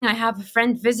I have a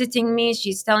friend visiting me.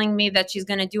 She's telling me that she's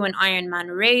going to do an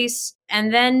Ironman race.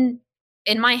 And then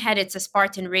in my head, it's a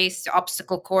Spartan race,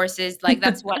 obstacle courses. Like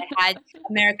that's what I had,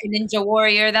 American Ninja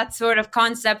Warrior, that sort of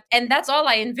concept. And that's all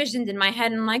I envisioned in my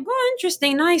head. And I'm like, oh,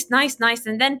 interesting, nice.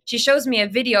 And then she shows me a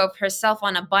video of herself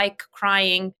on a bike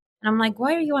crying. And I'm like,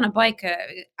 why are you on a bike?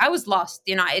 I was lost.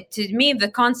 To me,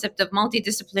 the concept of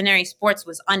multidisciplinary sports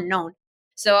was unknown.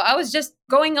 So I was just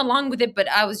going along with it, but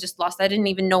I was just lost. I didn't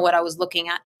even know what I was looking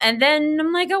at. And then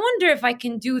I'm like, I wonder if I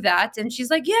can do that. And she's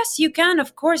like, yes, you can,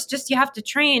 of course. Just you have to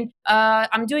train.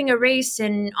 I'm doing a race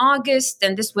in August.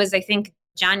 And this was, I think,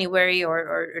 January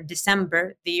or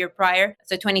December, the year prior.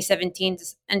 So 2017.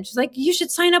 And she's like, you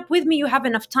should sign up with me. You have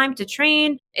enough time to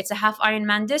train. It's a half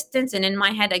Ironman distance. And in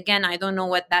my head, again, I don't know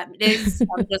what that is.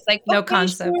 I'm just like, no okay,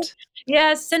 concept. Sure.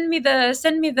 Yeah, send me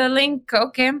the link.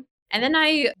 Okay. And then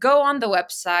I go on the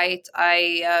website,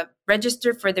 I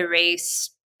register for the race.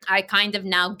 I kind of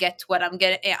now get what I'm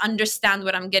getting, understand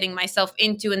what I'm getting myself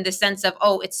into in the sense of,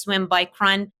 oh, it's swim, bike,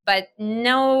 run, but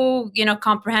no,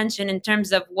 comprehension in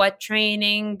terms of what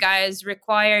training guys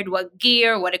required, what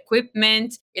gear, what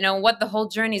equipment, what the whole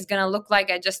journey is going to look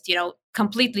like. I just,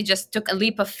 completely just took a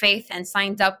leap of faith and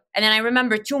signed up. And then I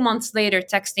remember 2 months later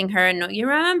texting her, no, you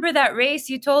remember that race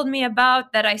you told me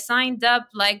about that I signed up?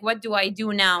 Like, what do I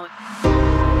do now?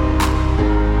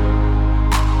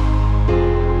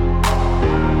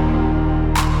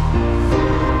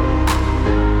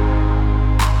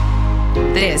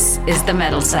 This is The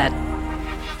Medal Set.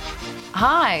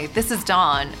 Hi, this is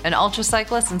Dawn, an ultra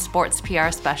cyclist and sports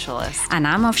PR specialist. And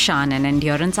I'm Afshan, an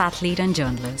endurance athlete and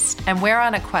journalist. And we're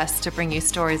on a quest to bring you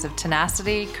stories of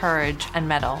tenacity, courage, and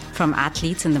mettle. From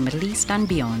athletes in the Middle East and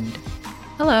beyond.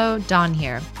 Hello, Dawn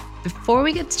here. Before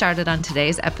we get started on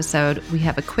today's episode, we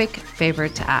have a quick favor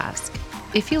to ask.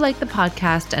 If you like the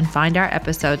podcast and find our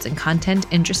episodes and content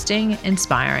interesting,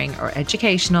 inspiring, or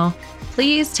educational,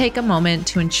 please take a moment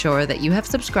to ensure that you have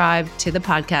subscribed to the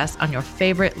podcast on your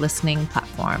favorite listening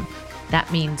platform.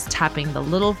 That means tapping the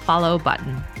little follow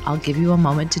button. I'll give you a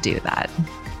moment to do that.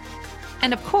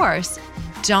 And of course,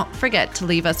 don't forget to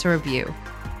leave us a review.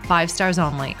 5 stars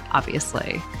only,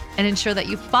 obviously. And ensure that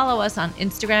you follow us on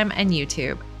Instagram and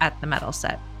YouTube at The Medal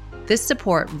Set. This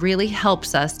support really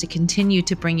helps us to continue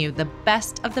to bring you the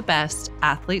best of the best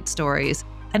athlete stories,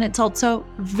 and it's also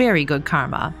very good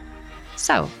karma.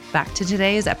 So, back to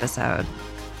today's episode.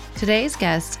 Today's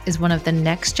guest is one of the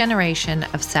next generation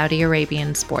of Saudi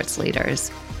Arabian sports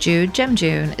leaders. Jude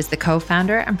Jamjoon is the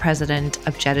co-founder and president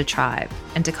of Jeddah Tribe.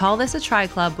 And to call this a tri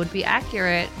club would be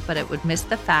accurate, but it would miss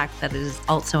the fact that it is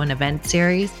also an event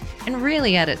series, and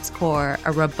really at its core,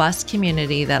 a robust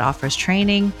community that offers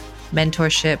training,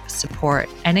 mentorship, support,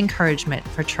 and encouragement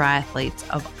for triathletes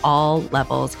of all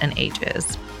levels and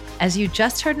ages. As you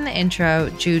just heard in the intro,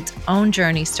 Jude's own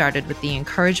journey started with the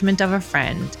encouragement of a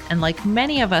friend, and like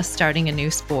many of us starting a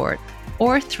new sport,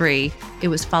 or 3, it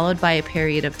was followed by a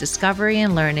period of discovery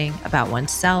and learning about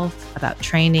oneself, about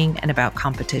training, and about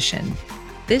competition.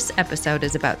 This episode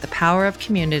is about the power of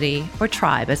community, or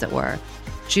tribe as it were.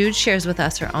 Jude shares with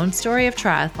us her own story of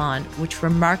triathlon, which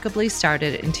remarkably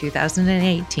started in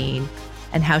 2018,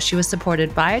 and how she was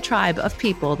supported by a tribe of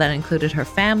people that included her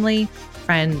family,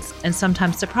 friends, and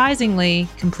sometimes surprisingly,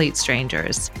 complete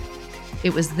strangers.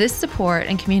 It was this support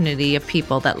and community of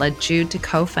people that led Jude to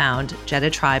co-found Jeddah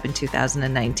Tribe in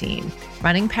 2019.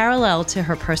 Running parallel to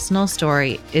her personal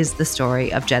story is the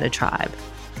story of Jeddah Tribe.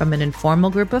 From an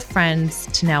informal group of friends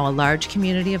to now a large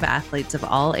community of athletes of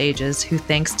all ages who,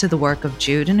 thanks to the work of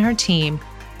Jude and her team,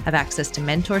 have access to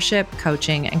mentorship,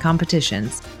 coaching, and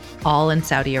competitions, all in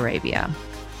Saudi Arabia.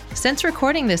 Since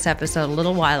recording this episode a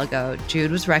little while ago,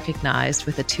 Jude was recognized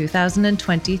with the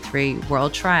 2023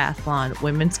 World Triathlon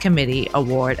Women's Committee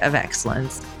Award of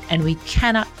Excellence, and we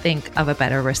cannot think of a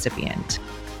better recipient.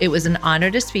 It was an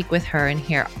honor to speak with her and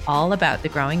hear all about the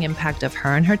growing impact of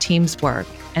her and her team's work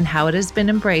and how it has been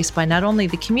embraced by not only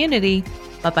the community,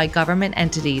 but by government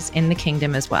entities in the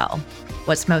kingdom as well.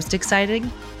 What's most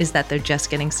exciting is that they're just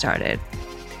getting started.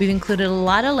 We've included a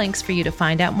lot of links for you to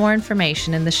find out more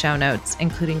information in the show notes,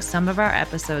 including some of our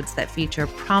episodes that feature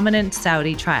prominent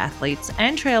Saudi triathletes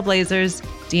and trailblazers,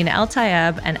 Dina El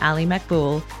Tayeb and Ali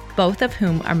Makboul, both of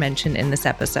whom are mentioned in this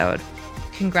episode.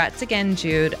 Congrats again,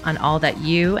 Jude, on all that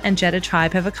you and Jeddah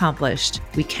Tribe have accomplished.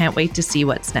 We can't wait to see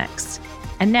what's next.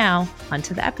 And now,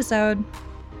 onto the episode.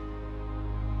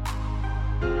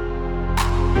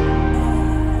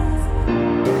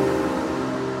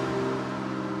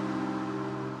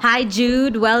 Hi,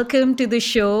 Jude. Welcome to the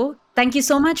show. Thank you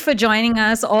so much for joining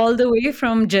us all the way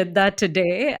from Jeddah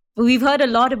today. We've heard a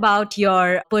lot about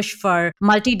your push for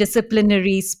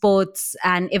multidisciplinary sports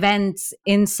and events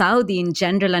in Saudi in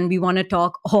general, and we want to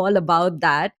talk all about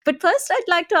that. But first, I'd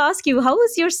like to ask you, how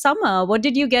was your summer? What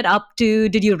did you get up to?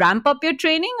 Did you ramp up your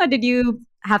training, or did you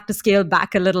have to scale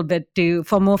back a little bit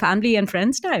for more family and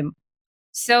friends time?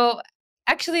 So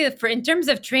actually, in terms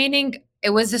of training, it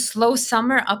was a slow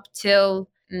summer up till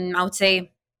I would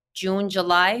say June,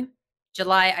 July.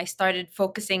 July, I started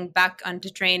focusing back onto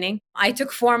training. I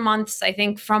took 4 months, I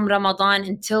think, from Ramadan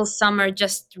until summer,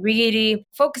 just really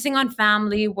focusing on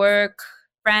family, work,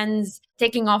 friends,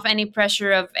 taking off any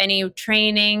pressure of any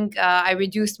training. I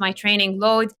reduced my training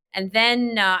load. And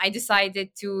then I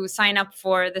decided to sign up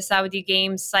for the Saudi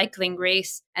Games cycling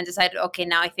race and decided, okay,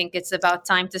 now I think it's about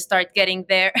time to start getting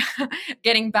there,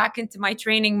 getting back into my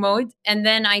training mode. And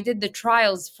then I did the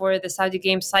trials for the Saudi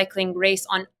Games cycling race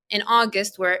in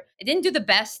August, where I didn't do the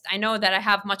best. I know that I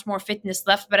have much more fitness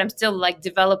left, but I'm still like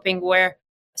developing where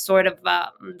sort of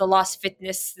the lost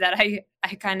fitness that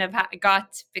I kind of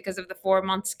got because of the 4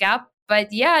 months gap.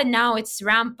 But yeah, now it's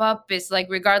ramp up. It's like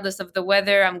regardless of the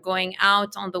weather, I'm going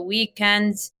out on the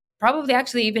weekends. Probably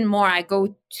actually even more. I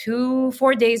go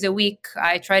 4 days a week.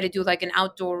 I try to do like an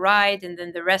outdoor ride, and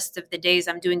then the rest of the days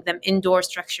I'm doing them indoor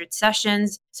structured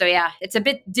sessions. So yeah, it's a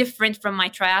bit different from my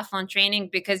triathlon training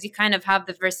because you kind of have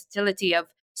the versatility of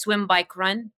swim, bike,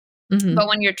 run. Mhm. But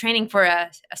when you're training for a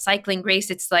cycling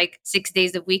race, it's like 6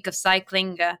 days a week of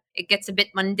cycling. It gets a bit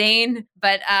mundane,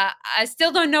 but I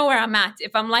still don't know where I'm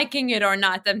if I'm liking it or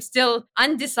not. I'm still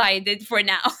undecided for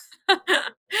now.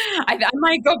 I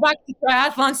might go back to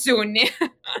triathlon soon.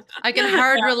 I can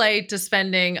hard relate to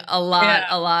spending a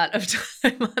lot of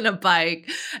time on a bike.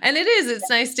 And it's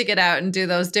nice to get out and do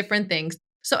those different things.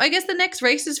 So I guess the next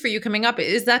races for you coming up,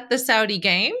 is that the Saudi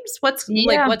Games? What's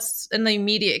in the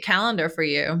immediate calendar for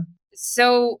you?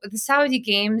 So the Saudi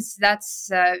Games,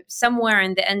 that's somewhere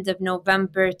in the end of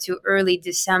November to early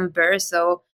December.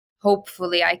 So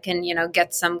hopefully I can,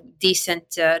 get some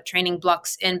decent training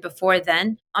blocks in before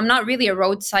then. I'm not really a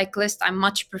road cyclist. I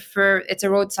much prefer, it's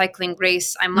a road cycling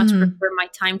race. I much prefer my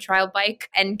time trial bike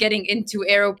and getting into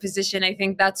aero position. I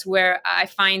think that's where I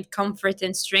find comfort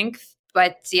and strength.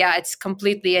 But yeah, it's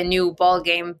completely a new ball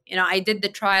game. I did the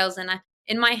trials and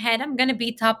in my head, I'm going to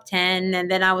be top 10.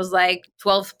 And then I was like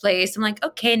 12th place. I'm like,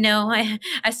 okay, no,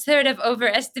 I sort of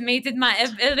overestimated my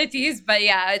abilities. But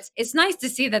yeah, it's nice to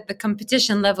see that the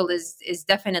competition level is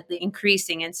definitely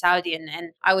increasing in Saudi. And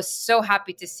I was so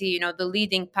happy to see, the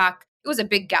leading pack. It was a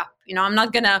big gap. I'm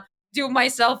not going to do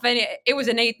myself any. It was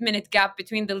an 8-minute gap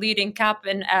between the leading cap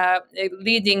and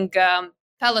leading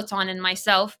peloton and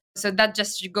myself. So that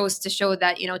just goes to show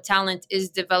that, talent is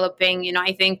developing.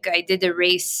 I think I did a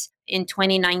race in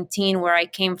 2019 where I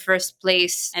came first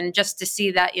place, and just to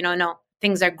see that, no,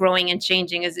 things are growing and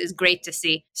changing is great to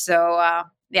see. So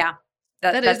yeah,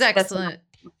 that is excellent.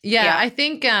 Yeah, I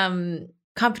think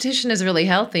competition is really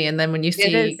healthy. And then when you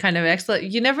see kind of excellent,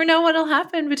 you never know what'll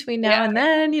happen between now and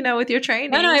then, with your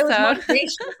training. No, it was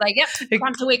motivation. It's like,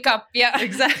 time to wake up. Yeah,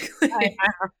 exactly.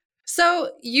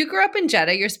 So you grew up in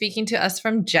Jeddah. You're speaking to us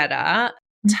from Jeddah.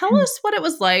 Tell us what it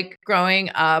was like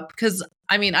growing up, because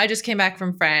I just came back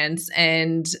from France,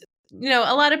 and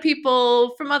a lot of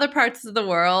people from other parts of the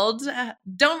world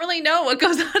don't really know what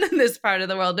goes on in this part of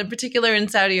the world, in particular in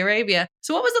Saudi Arabia.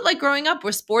 So what was it like growing up?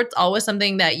 Was sports always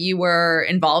something that you were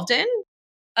involved in?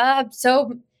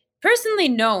 So personally,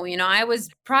 no. I was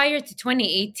prior to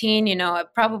 2018, I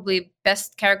probably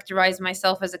best characterized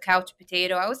myself as a couch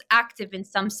potato. I was active in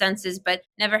some senses, but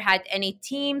never had any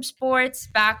team sports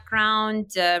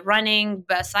background, running,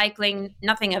 cycling,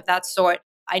 nothing of that sort.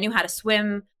 I knew how to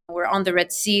swim. We're on the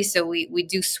Red Sea, so we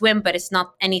do swim, but it's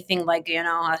not anything like,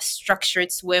 a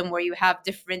structured swim where you have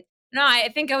different. No, I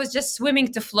think I was just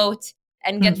swimming to float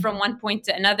and get from one point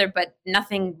to another, but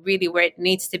nothing really where it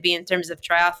needs to be in terms of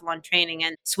triathlon training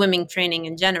and swimming training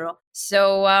in general.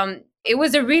 So it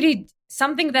was a really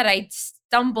something that I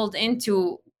stumbled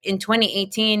into in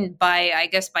 2018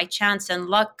 by chance and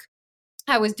luck.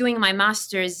 I was doing my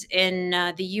master's in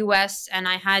the US, and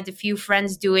I had a few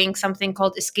friends doing something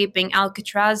called Escaping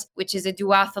Alcatraz, which is a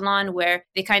duathlon where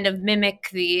they kind of mimic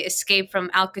the escape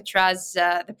from Alcatraz,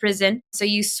 the prison. So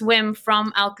you swim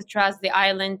from Alcatraz, the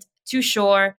island, to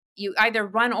shore. You either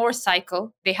run or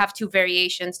cycle. They have two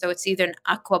variations. So it's either an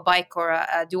aqua bike or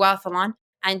a duathlon,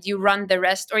 and you run the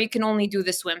rest, or you can only do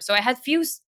the swim. So I had few,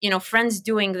 friends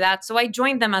doing that. So I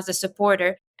joined them as a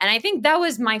supporter. And I think that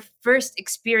was my first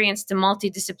experience to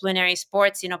multidisciplinary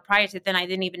sports. Prior to then, I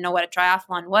didn't even know what a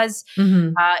triathlon was,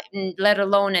 let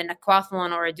alone an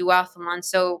aquathlon or a duathlon.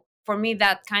 So for me,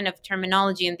 that kind of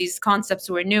terminology and these concepts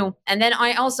were new. And then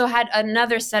I also had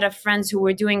another set of friends who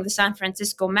were doing the San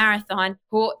Francisco Marathon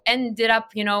who ended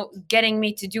up, getting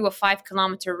me to do a 5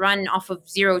 kilometer run off of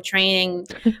zero training.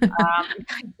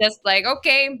 Just like,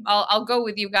 okay, I'll go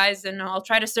with you guys and I'll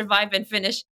try to survive and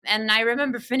finish. And I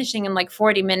remember finishing in like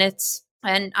 40 minutes.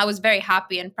 And I was very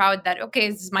happy and proud that, okay,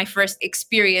 this is my first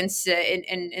experience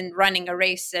in running a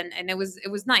race. And it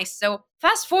was nice. So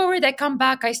fast forward, I come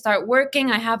back, I start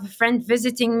working. I have a friend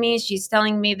visiting me. She's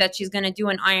telling me that she's going to do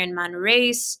an Ironman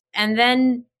race. And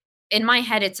then in my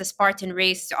head, it's a Spartan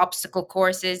race, obstacle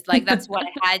courses. Like that's what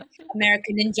I had,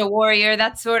 American Ninja Warrior,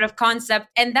 that sort of concept.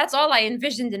 And that's all I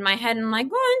envisioned in my head. And I'm like,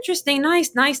 oh, interesting,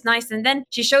 nice, nice, nice. And then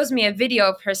she shows me a video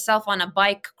of herself on a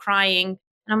bike crying.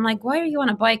 And I'm like, why are you on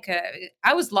a bike?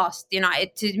 I was lost.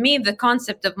 To me, the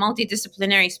concept of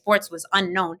multidisciplinary sports was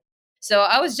unknown. So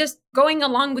I was just going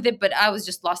along with it, but I was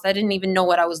just lost. I didn't even know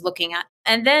what I was looking at.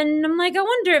 And then I'm like, I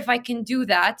wonder if I can do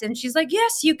that. And she's like,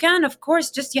 yes, you can, of course.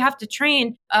 Just you have to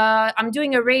train. I'm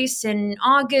doing a race in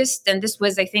August. And this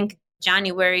was, I think,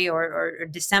 January or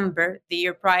December the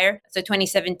year prior, so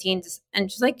 2017.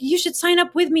 And she's like, you should sign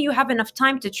up with me. You have enough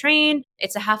time to train.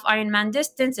 It's a half Ironman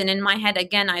distance. And in my head,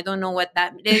 again, I don't know what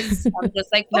that is. I'm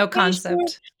just like, no okay,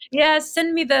 concept. Sure. Yeah,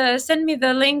 send me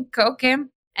the link. Okay.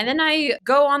 And then I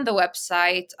go on the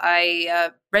website.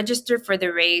 I register for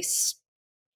the race.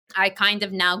 I kind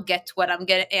of now get what I'm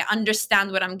getting,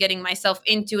 understand what I'm getting myself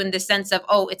into in the sense of,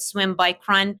 oh, it's swim, bike,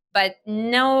 run, but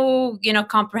no,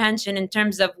 comprehension in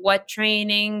terms of what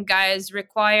training guys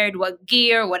required, what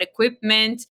gear, what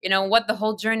equipment, what the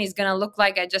whole journey is going to look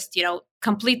like. I just,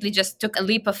 completely just took a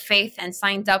leap of faith and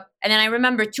signed up. And then I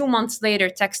remember 2 months later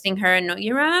texting her, no,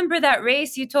 you remember that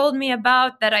race you told me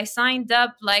about that I signed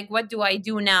up? Like, what do I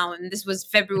do now? And this was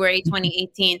February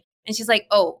 2018. And she's like,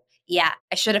 oh, yeah,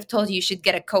 I should have told you should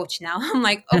get a coach now. I'm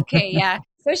like, okay, yeah.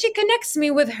 So she connects me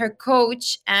with her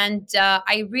coach. And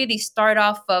I really start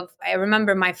off I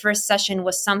remember my first session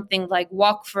was something like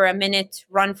walk for a minute,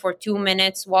 run for 2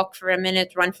 minutes, walk for a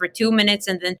minute, run for 2 minutes.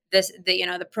 And then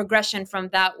the progression from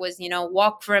that was,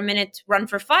 walk for a minute, run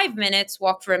for 5 minutes,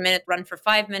 walk for a minute, run for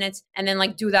 5 minutes. And then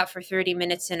like do that for 30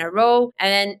 minutes in a row.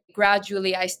 And then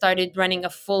gradually I started running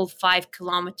a full 5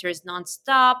 kilometers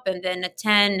nonstop, and then a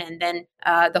 10, and then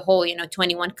the whole,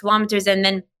 21 kilometers. And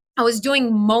then I was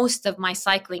doing most of my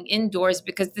cycling indoors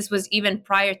because this was even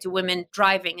prior to women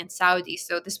driving in Saudi.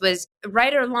 So this was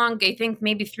right along, I think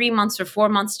maybe 3 months or 4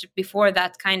 months before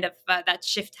that kind of that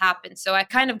shift happened. So I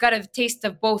kind of got a taste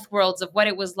of both worlds, of what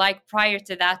it was like prior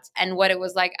to that and what it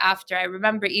was like after. I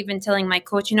remember even telling my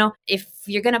coach, if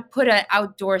you're going to put an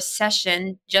outdoor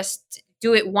session, just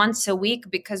do it once a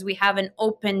week, because we have an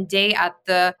open day at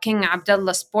the King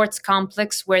Abdullah Sports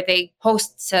Complex where they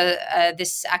host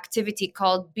this activity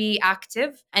called Be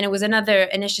Active. And it was another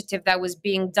initiative that was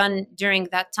being done during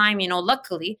that time,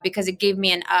 luckily, because it gave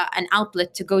me an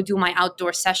outlet to go do my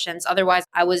outdoor sessions. Otherwise,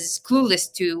 I was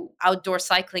clueless to outdoor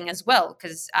cycling as well,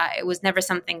 because it was never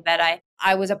something that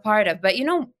I was a part of. But,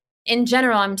 in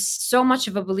general, I'm so much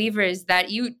of a believer is that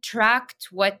you tracked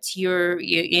what you're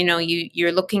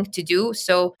looking to do.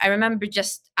 So I remember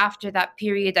just after that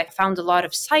period, I found a lot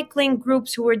of cycling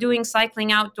groups who were doing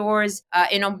cycling outdoors.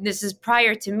 This is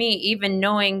prior to me even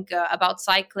knowing about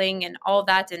cycling and all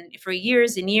that. And for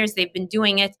years and years, they've been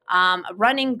doing it.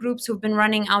 Running groups who've been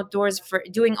running outdoors, for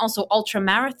doing also ultra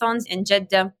marathons in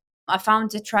Jeddah. I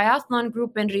found a triathlon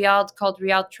group in Riyadh called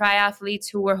Riyadh Triathletes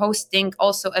who were hosting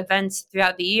also events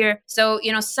throughout the year. So,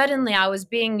 suddenly I was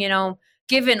being,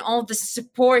 given all the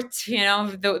support,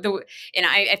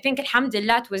 I think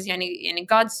alhamdulillah was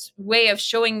God's way of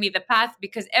showing me the path,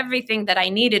 because everything that I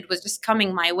needed was just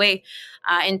coming my way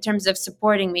in terms of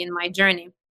supporting me in my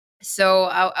journey. So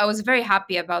I was very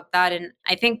happy about that. And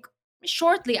I think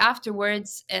shortly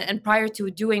afterwards, and prior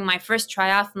to doing my first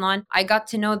triathlon, I got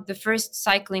to know the first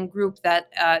cycling group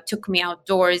that took me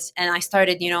outdoors. And I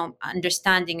started,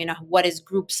 understanding, what is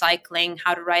group cycling,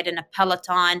 how to ride in a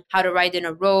peloton, how to ride in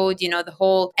a road, the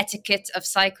whole etiquette of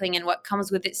cycling and what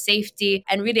comes with it, safety,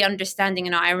 and really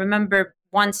understanding, I remember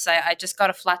once I just got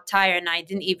a flat tire and I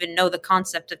didn't even know the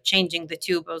concept of changing the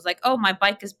tube. I was like, oh, my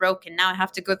bike is broken. Now I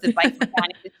have to go to the bike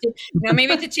mechanic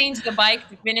maybe to change the bike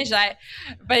to finish.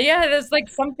 But yeah, there's like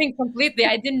something completely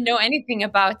I didn't know anything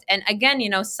about. And again,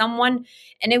 I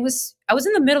was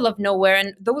in the middle of nowhere,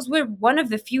 and those were one of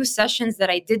the few sessions that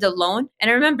I did alone.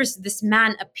 And I remember this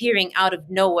man appearing out of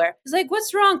nowhere. He's like,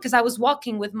 what's wrong? Because I was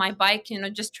walking with my bike,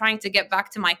 just trying to get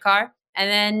back to my car. And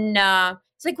then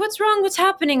it's like, what's wrong? What's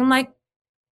happening? I'm like,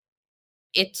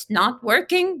 it's not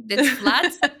working. It's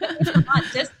flat. It's not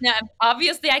just,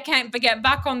 obviously I can't get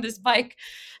back on this bike.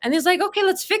 And he's like, okay,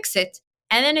 let's fix it.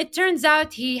 And then it turns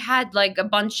out he had like a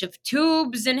bunch of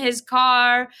tubes in his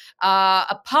car,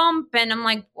 a pump. And I'm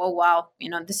like, oh, wow,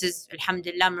 this is,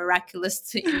 alhamdulillah,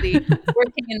 miraculously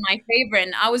working in my favor.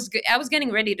 And I was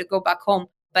getting ready to go back home.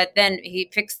 But then he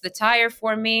fixed the tire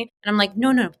for me. And I'm like,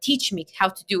 no, teach me how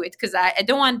to do it. Because I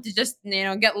don't want to just,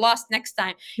 get lost next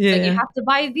time. Yeah. Like, you have to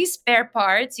buy these spare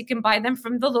parts. You can buy them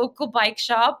from the local bike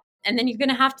shop. And then you're going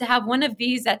to have one of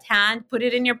these at hand, put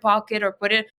it in your pocket or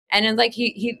put it. And then like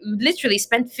he literally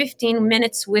spent 15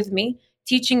 minutes with me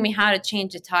teaching me how to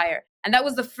change a tire. And that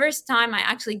was the first time I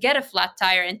actually get a flat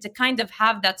tire, and to kind of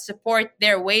have that support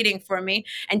there waiting for me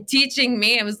and teaching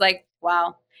me, it was like,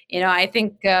 wow, I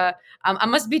think I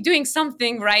must be doing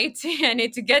something right. I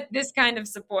need to get this kind of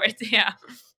support. Yeah.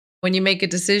 When you make a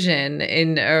decision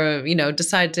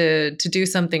decide to do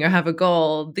something or have a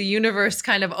goal, the universe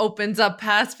kind of opens up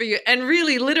paths for you. And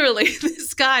really, literally,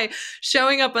 this guy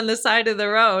showing up on the side of the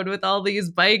road with all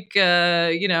these bike,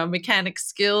 mechanic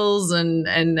skills and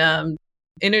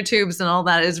inner tubes and all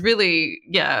that is really,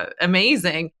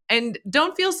 amazing. And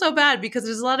don't feel so bad, because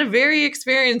there's a lot of very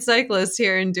experienced cyclists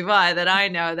here in Dubai that I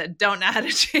know that don't know how to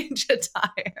change a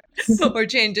tire or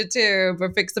change a tube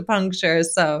or fix a puncture.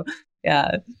 So,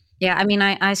 yeah. Yeah, I mean,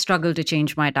 I struggle to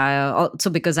change my tire also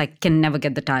because I can never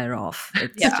get the tire off.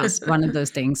 It's just one of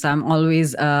those things. I'm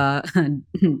always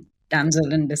damsel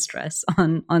in distress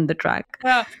on the track.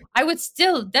 I would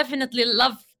still definitely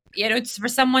love, just for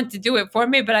someone to do it for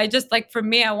me. But I just for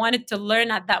me, I wanted to learn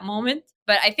at that moment.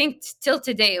 But I think till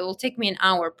today, it will take me an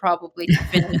hour probably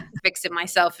to fix it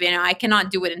myself. I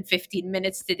cannot do it in 15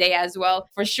 minutes today as well,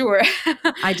 for sure.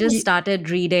 I just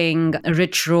started reading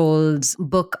Rich Roll's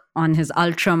book on his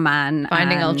Ultraman.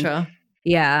 Finding Ultra.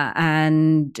 Yeah.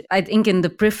 And I think in the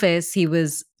preface, he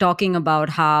was talking about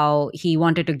how he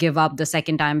wanted to give up the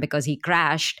second time because he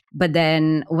crashed. But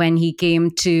then when he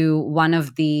came to one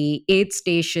of the aid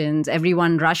stations,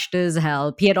 everyone rushed to his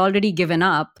help. He had already given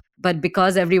up. But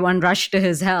because everyone rushed to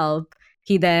his help,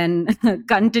 he then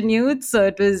continued.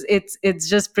 So it's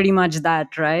just pretty much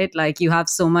that, right? Like, you have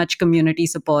so much community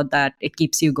support that it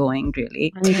keeps you going,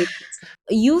 really.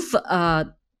 You've,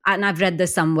 and I've read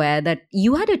this somewhere, that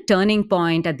you had a turning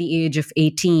point at the age of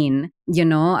 18,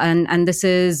 and this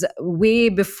is way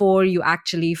before you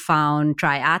actually found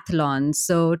triathlon.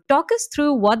 So talk us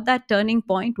through what that turning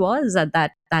point was at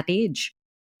that age.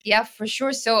 Yeah, for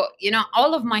sure. So,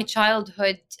 all of my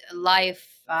childhood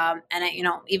life and,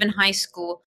 even high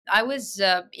school, I was,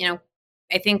 I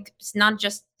think it's not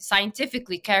just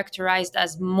scientifically characterized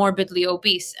as morbidly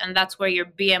obese. And that's where your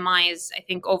BMI is, I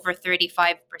think, over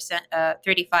 35%,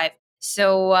 35.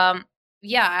 So,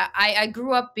 I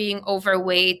grew up being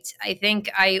overweight. I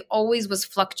think I always was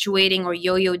fluctuating or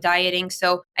yo-yo dieting.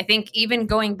 So I think even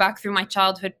going back through my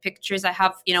childhood pictures, I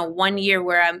have, 1 year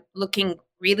where I'm looking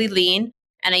really lean,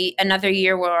 and another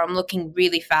year where I'm looking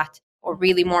really fat or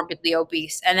really morbidly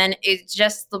obese. And then it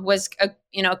just was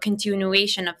a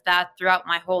continuation of that throughout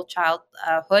my whole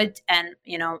childhood and,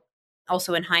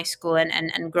 also in high school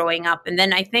and growing up. And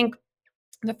then I think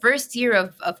the first year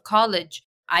of college,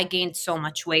 I gained so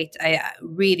much weight.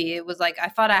 It was like, I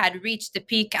thought I had reached the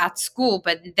peak at school,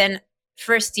 but then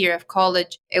first year of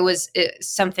college, it was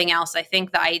something else. I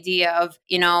think the idea of,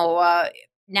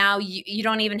 now you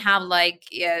don't even have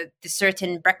the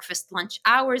certain breakfast lunch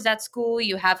hours at school.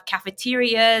 You have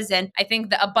cafeterias, and I think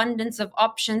the abundance of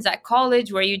options at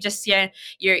college where you just you're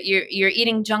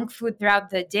eating junk food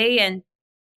throughout the day, and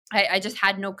I just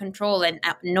had no control and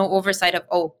no oversight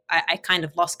of I kind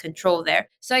of lost control there.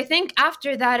 So I think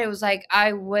after that it was like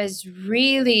I was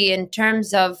really, in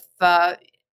terms of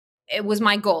it was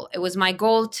my goal. It was my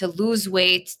goal to lose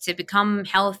weight, to become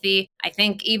healthy. I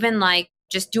think even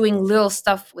just doing little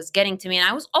stuff was getting to me. And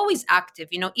I was always active,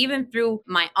 even through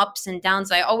my ups and downs.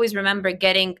 I always remember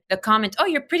getting the comment, oh,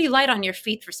 you're pretty light on your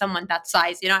feet for someone that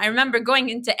size. I remember going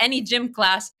into any gym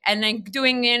class and then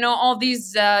doing, all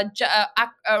these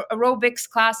aerobics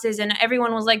classes, and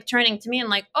everyone was turning to me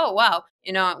and oh, wow,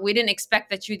 we didn't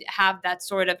expect that you'd have that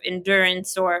sort of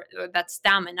endurance or that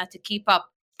stamina to keep up.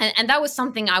 And that was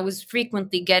something I was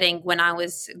frequently getting when I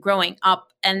was growing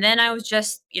up. And then I was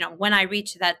just, when I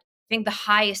reached that, I think the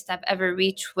highest I've ever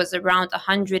reached was around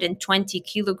 120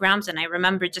 kilograms. And I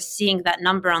remember just seeing that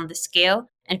number on the scale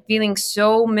and feeling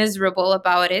so miserable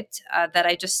about it that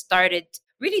I just started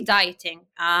really dieting.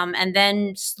 And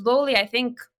then slowly, I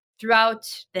think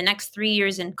throughout the next 3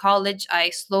 years in college, I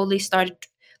slowly started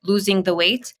losing the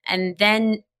weight. And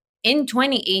then in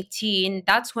 2018,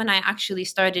 that's when I actually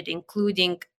started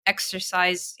including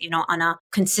exercise, on a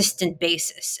consistent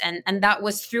basis. And that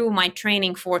was through my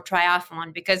training for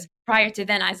triathlon, because prior to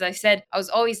then, as I said, I was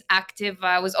always active.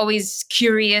 I was always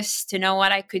curious to know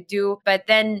what I could do. But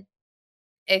then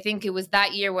I think it was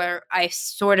that year where I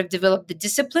sort of developed the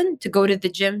discipline to go to the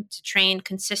gym, to train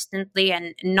consistently,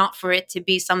 and not for it to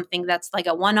be something that's like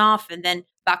a one-off and then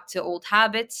back to old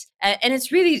habits. And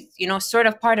it's really, sort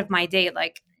of part of my day.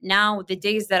 Like now, the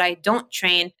days that I don't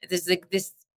train, there's like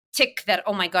this tick that,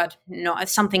 oh my God, no,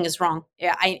 something is wrong.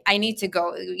 Yeah, I need to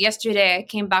go. Yesterday, I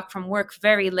came back from work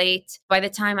very late. By the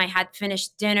time I had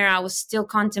finished dinner, I was still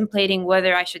contemplating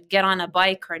whether I should get on a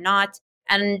bike or not.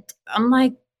 And I'm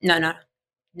like, no,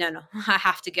 I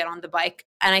have to get on the bike.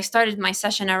 And I started my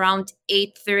session around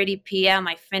 8:30 p.m.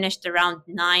 I finished around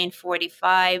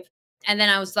 9:45. And then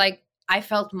I was like, I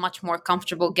felt much more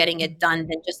comfortable getting it done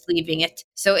than just leaving it.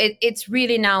 So it's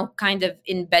really now kind of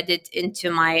embedded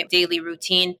into my daily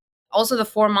routine. Also, the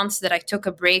 4 months that I took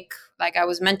a break, like I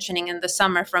was mentioning in the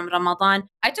summer from Ramadan,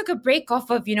 I took a break off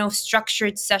of,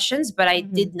 structured sessions, but I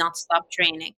did not stop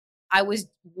training. I was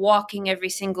walking every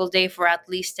single day for at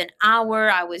least an hour.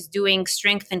 I was doing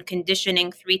strength and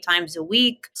conditioning 3 times a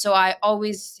week. So I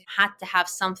always had to have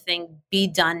something be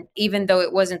done, even though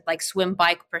it wasn't like swim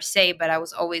bike per se, but I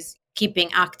was always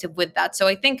keeping active with that. So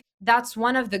I think that's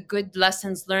one of the good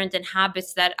lessons learned and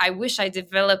habits that I wish I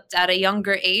developed at a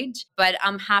younger age, but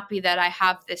I'm happy that I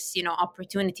have this,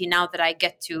 opportunity now that I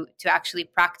get to actually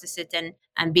practice it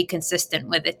and be consistent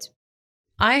with it.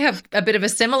 I have a bit of a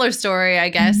similar story, I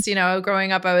guess.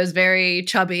 Growing up, I was very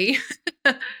chubby,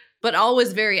 but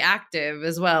always very active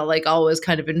as well, like always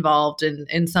kind of involved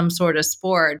in some sort of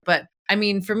sport. But I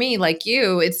mean, for me, like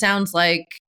you, it sounds like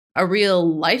a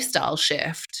real lifestyle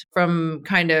shift from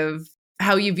kind of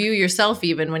how you view yourself.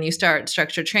 Even when you start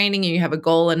structured training and you have a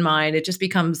goal in mind, it just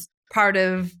becomes part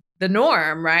of the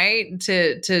norm, right?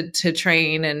 To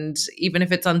train, and even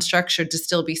if it's unstructured, to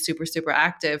still be super, super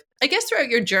active. I guess throughout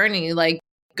your journey, like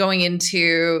going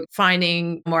into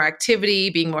finding more activity,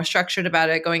 being more structured about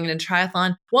it, going into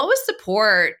triathlon, what was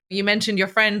support? You mentioned your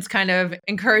friends kind of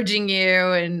encouraging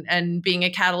you and being a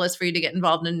catalyst for you to get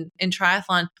involved in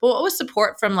triathlon. But what was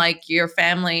support from like your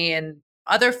family and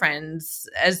other friends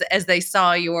as they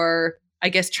saw your, I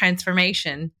guess,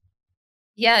 transformation?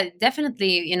 Yeah,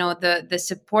 definitely. The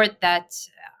support that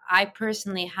I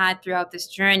personally had throughout this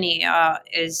journey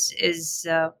is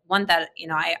one that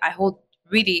I hold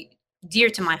really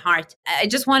dear to my heart. I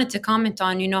just wanted to comment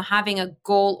on having a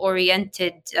goal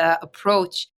oriented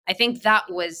approach. I think that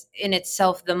was in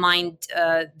itself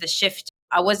the shift.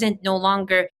 I wasn't no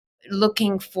longer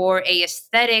looking for a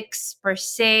aesthetics per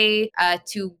se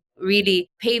to really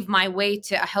pave my way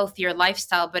to a healthier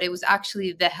lifestyle, but it was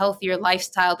actually the healthier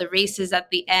lifestyle, the races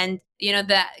at the end,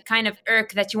 the kind of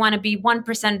irk that you want to be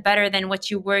 1% better than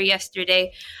what you were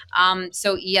yesterday.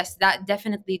 So yes, that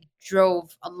definitely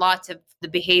drove a lot of the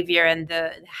behavior and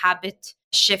the habit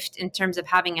shift in terms of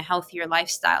having a healthier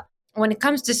lifestyle. When it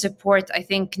comes to support, I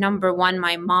think number one,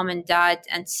 my mom and dad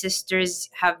and sisters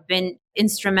have been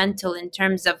instrumental in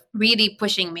terms of really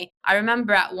pushing me. I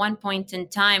remember at one point in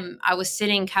time, I was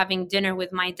sitting having dinner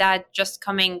with my dad, just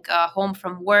coming home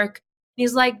from work.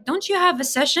 He's like, "Don't you have a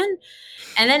session?"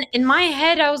 And then in my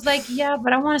head, I was like, yeah,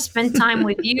 but I want to spend time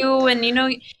with you. And,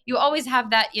 you always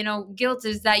have that, guilt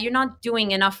is that you're not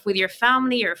doing enough with your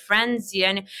family, your friends.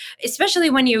 Yeah, and especially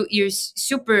when you're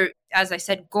super, as I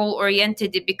said, goal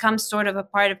oriented, it becomes sort of a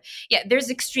part of, there's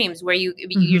extremes where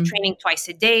you're training twice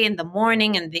a day, in the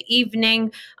morning and the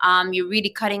evening. You're really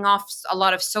cutting off a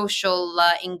lot of social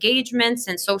engagements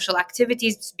and social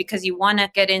activities because you want to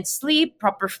get in sleep,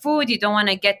 proper food. You don't want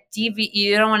to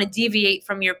deviate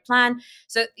from your plan.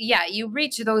 So you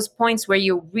reach those points where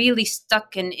you're really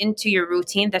stuck into your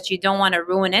routine that you don't want to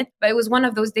ruin it. But it was one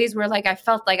of those days where I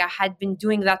felt like I had been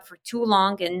doing that for too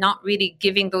long and not really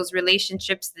giving those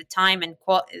relationships the time and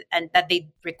that they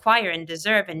require and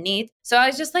deserve and need. So I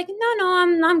was just like,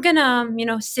 no, I'm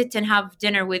gonna, sit and have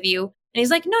dinner with you. And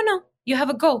he's like, no, you have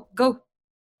a goal, go.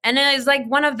 And then it's like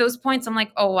one of those points I'm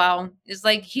like, oh, wow. It's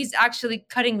like he's actually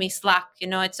cutting me slack.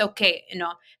 It's okay,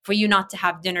 for you not to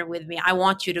have dinner with me. I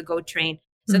want you to go train.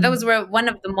 So that was where one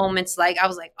of the moments, I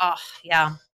was like, oh,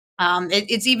 yeah.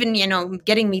 It's even,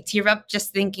 getting me tear up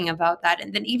just thinking about that.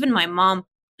 And then even my mom,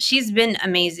 she's been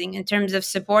amazing in terms of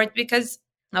support because,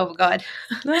 oh, God.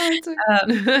 I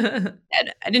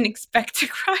didn't expect to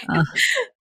cry.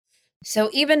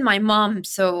 So even my mom,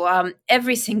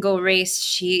 every single race,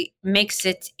 she makes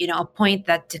it, a point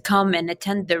that to come and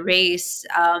attend the race.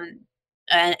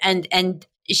 And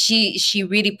she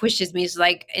really pushes me. It's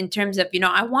like in terms of,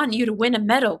 I want you to win a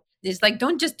medal. It's like,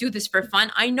 don't just do this for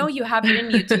fun. I know you have it in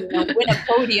you to, win a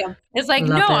podium. It's like,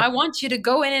 no, Love it. I want you to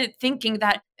go in it thinking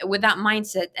that, with that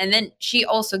mindset. And then she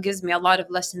also gives me a lot of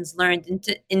lessons learned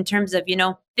in terms of,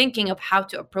 thinking of how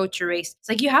to approach a race. It's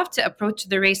like, you have to approach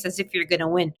the race as if you're going to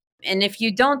win. And if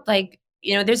you don't, like,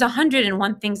 there's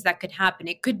 101 things that could happen.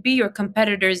 It could be your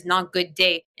competitor's not good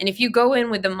day. And if you go in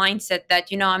with the mindset that,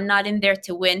 I'm not in there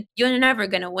to win, you're never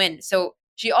going to win. So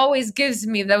she always gives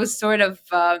me those sort of,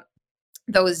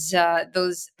 those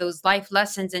life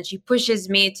lessons, and she pushes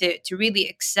me to really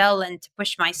excel and to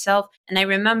push myself. And I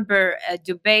remember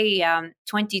Dubai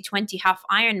 2020 half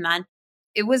Ironman.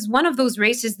 It was one of those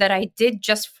races that I did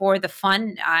just for the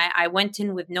fun. I went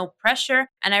in with no pressure.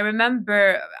 And I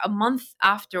remember a month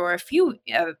after, or a few,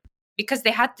 because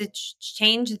they had to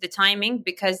change the timing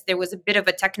because there was a bit of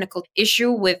a technical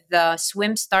issue with the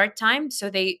swim start time. So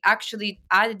they actually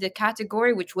added a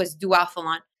category, which was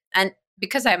duathlon. And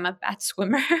because I'm a bad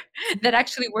swimmer, that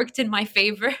actually worked in my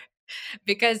favor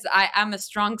because I am a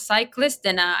strong cyclist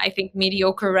and I think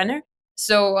mediocre runner.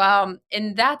 So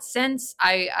in that sense,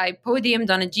 I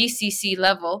podiumed on a GCC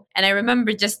level. And I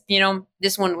remember just,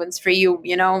 this one was for you,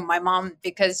 my mom,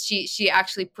 because she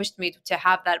actually pushed me to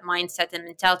have that mindset and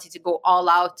mentality to go all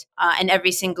out in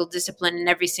every single discipline, in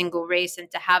every single race,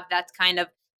 and to have that kind of,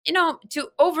 to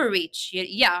overreach.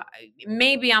 Yeah,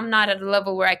 maybe I'm not at a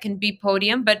level where I can be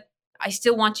podium, but I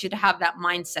still want you to have that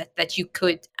mindset that you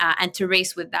could, and to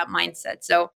race with that mindset.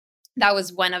 So that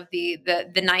was one of the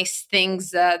nice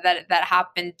things that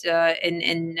happened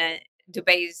in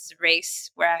Dubai's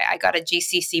race, where I got a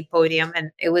GCC podium,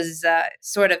 and it was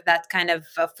sort of that kind of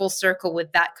full circle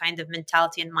with that kind of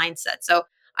mentality and mindset. So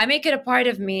I make it a part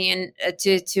of me, and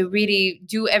to really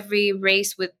do every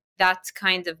race with that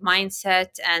kind of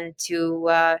mindset, and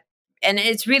and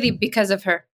it's really because of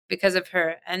her.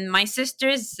 And my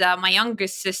sisters, my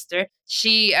youngest sister,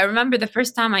 I remember the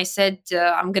first time I said,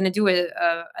 I'm going to do an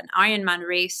Ironman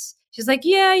race. She's like,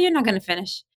 yeah, you're not going to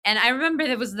finish. And I remember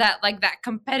there was that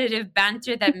competitive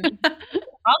banter that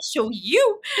I'll show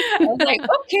you. I was like,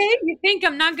 okay, you think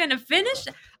I'm not going to finish?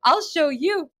 I'll show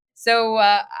you. So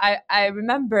I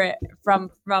remember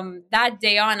from that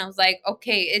day on, I was like,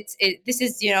 okay, this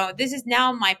is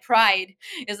now my pride.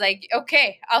 It's like,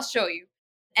 okay, I'll show you.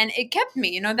 And it kept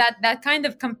me, that kind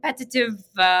of competitive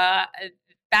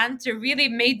banter really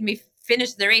made me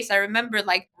finish the race. I remember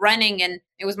running, and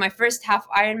it was my first half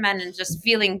Ironman, and just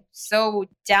feeling so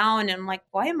down. And I'm like,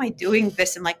 why am I doing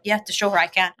this? I'm like, yeah, to show her I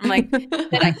can. I'm like,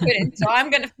 that I couldn't, so I'm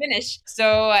gonna finish.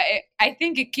 So I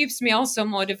think it keeps me also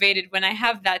motivated when I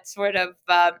have that sort of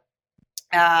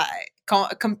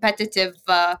competitive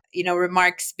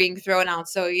remarks being thrown out.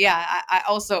 So yeah, I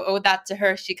also owe that to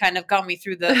her. She kind of got me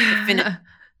through the finish.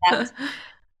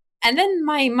 And then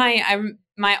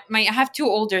I have two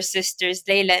older sisters,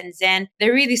 Layla and Zan.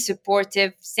 They're really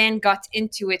supportive. Zan got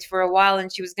into it for a while,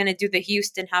 and she was going to do the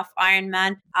Houston half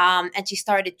Ironman. And she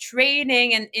started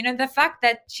training, and the fact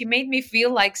that she made me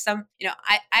feel like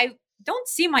I don't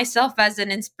see myself as an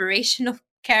inspirational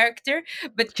character,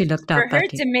 but she looked for up her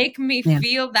at you. to make me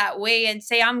feel that way and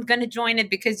say, I'm going to join it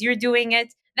because you're doing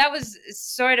it. That was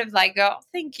sort of like, oh,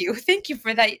 thank you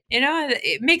for that.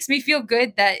 It makes me feel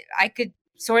good that I could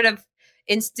sort of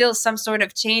instill some sort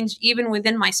of change even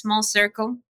within my small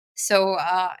circle. So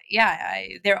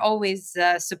they're always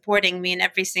supporting me in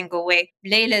every single way.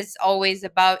 Layla's always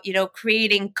about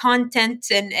creating content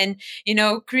and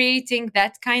creating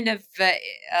that kind of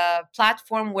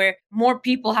platform where more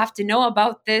people have to know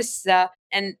about this,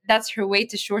 and that's her way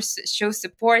to show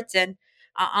support. And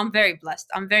I'm very blessed.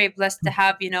 I'm very blessed to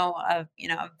have a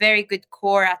very good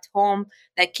core at home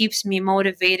that keeps me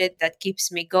motivated, that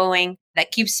keeps me going,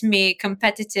 that keeps me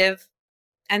competitive.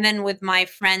 And then with my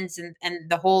friends and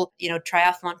the whole,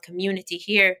 triathlon community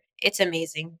here, it's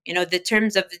amazing. The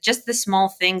terms of just the small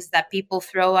things that people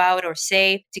throw out or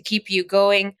say to keep you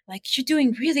going, like, you're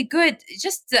doing really good.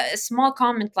 Just a small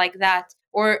comment like that.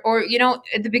 Or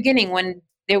at the beginning when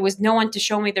there was no one to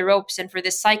show me the ropes, and for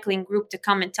the cycling group to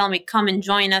come and tell me, come and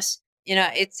join us,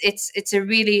 it's a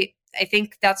really, I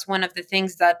think that's one of the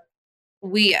things that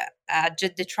we,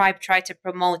 the tribe, try to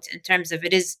promote in terms of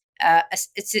it is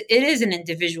an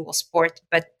individual sport,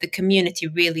 but the community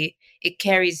really, it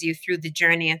carries you through the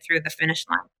journey and through the finish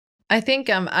line. I think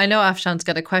I know Afshan's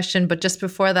got a question, but just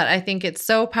before that, I think it's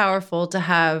so powerful to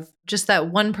have just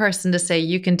that one person to say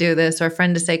you can do this, or a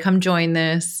friend to say come join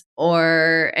this,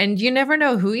 and you never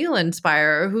know who you'll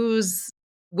inspire or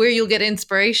where you'll get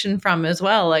inspiration from as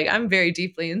well. Like, I'm very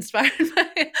deeply inspired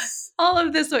by all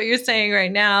of this, what you're saying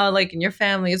right now, like in your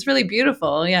family. It's really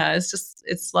beautiful. Yeah,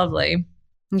 it's lovely.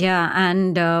 Yeah,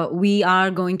 and we are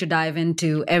going to dive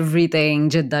into everything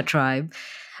Jeddah tribe.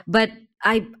 But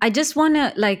I just want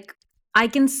to like I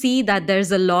can see that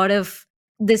there's a lot of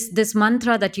this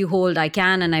mantra that you hold, I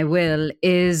can and I will,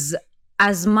 is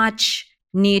as much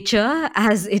nature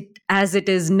as it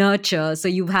is nurture. So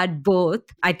you've had both.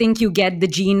 I think you get the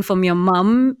gene from your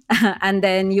mum and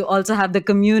then you also have the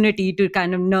community to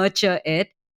kind of nurture it.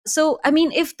 So I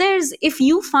mean, if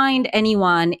you find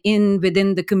anyone in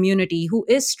within the community who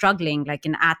is struggling, like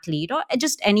an athlete or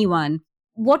just anyone,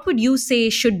 what would you say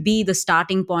should be the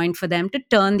starting point for them to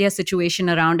turn their situation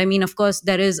around? I mean, of course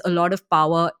there is a lot of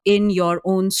power in your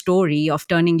own story of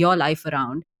turning your life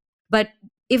around, but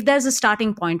if there's a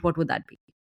starting point, what would that be?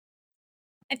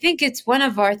 I think it's one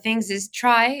of our things is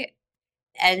try,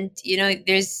 and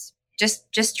there's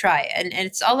just try, and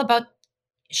it's all about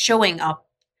showing up.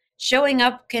 Showing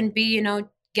up can be,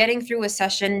 getting through a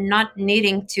session, not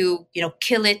needing to,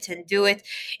 kill it and do it.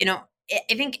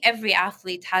 I think every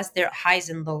athlete has their highs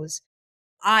and lows.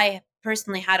 I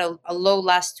personally had a low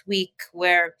last week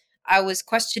where I was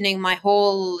questioning my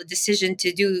whole decision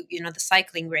to do, the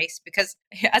cycling race, because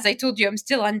as I told you, I'm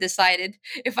still undecided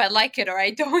if I like it or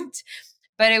I don't.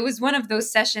 But it was one of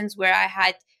those sessions where I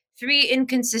had three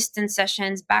inconsistent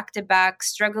sessions back to back,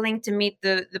 struggling to meet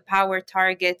the power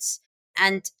targets.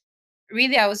 And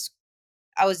really I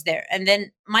was there. And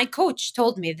then my coach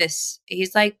told me this.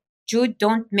 He's like, Jude,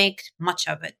 don't make much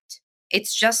of it.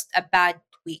 It's just a bad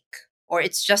week, or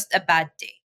it's just a bad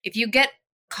day. If you get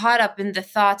caught up in the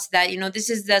thoughts that, this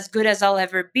is as good as I'll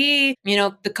ever be,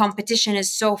 the competition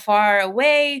is so far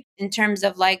away in terms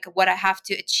of like what I have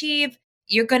to achieve,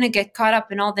 you're going to get caught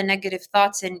up in all the negative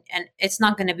thoughts, and it's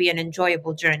not going to be an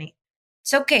enjoyable journey.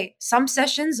 It's okay. Some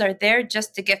sessions are there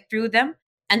just to get through them.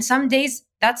 And some days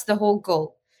that's the whole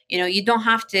goal. You don't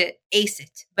have to ace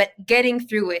it, but getting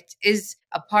through it is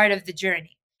a part of the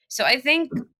journey. So I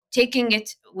think taking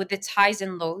it with its highs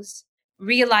and lows,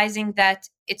 realizing that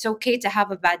it's okay to have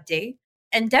a bad day,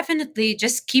 and definitely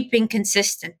just keeping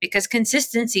consistent, because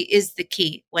consistency is the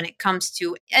key when it comes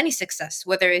to any success,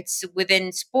 whether it's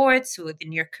within sports,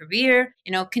 within your career,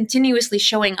 continuously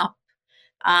showing up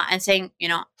and saying,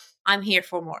 I'm here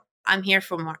for more. I'm here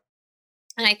for more.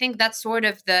 And I think that's sort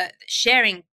of the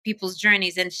sharing people's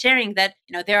journeys and sharing that,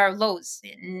 there are lows.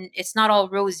 It's not all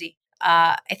rosy.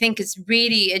 I think it's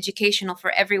really educational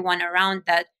for everyone around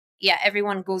that. Yeah,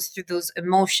 everyone goes through those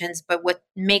emotions, but what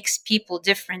makes people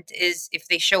different is if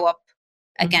they show up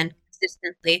again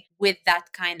consistently with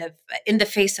that kind of in the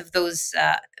face of those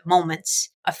moments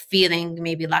of feeling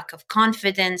maybe lack of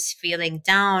confidence, feeling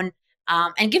down,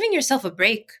 and giving yourself a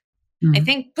break. I Mhm.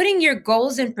 think putting your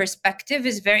goals in perspective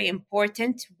is very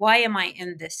important. Why am I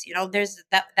in this? There's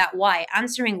that why,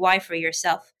 answering why for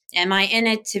yourself. Am I in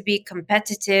it to be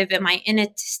competitive? Am I in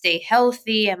it to stay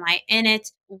healthy? Am I in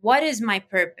it? What is my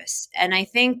purpose? And I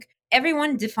think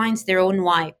everyone defines their own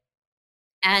why.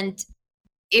 And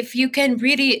if you can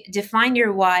really define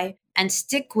your why and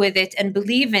stick with it and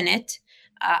believe in it,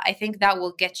 I think that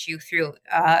will get you through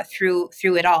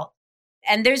it all.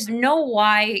 And there's no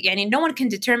why. I mean, no one can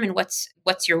determine what's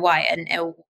your why,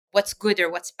 and what's good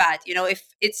or what's bad.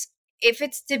 If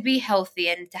it's to be healthy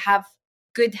and to have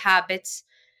good habits,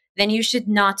 then you should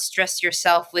not stress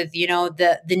yourself with the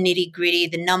nitty gritty,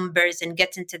 the numbers, and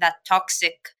get into that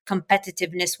toxic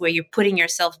competitiveness where you're putting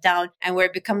yourself down and where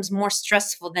it becomes more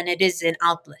stressful than it is an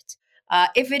outlet.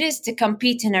 If it is to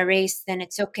compete in a race, then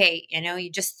it's okay.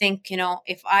 You just think,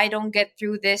 if I don't get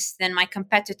through this, then my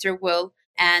competitor will,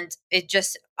 and it's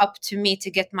just up to me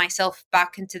to get myself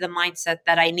back into the mindset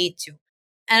that I need to.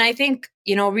 And I think,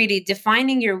 really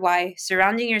defining your why,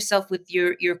 surrounding yourself with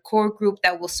your core group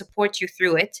that will support you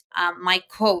through it. My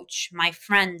coach, my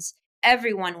friends,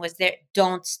 everyone was there.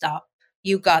 Don't stop.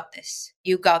 You got this.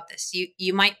 You got this.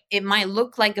 It might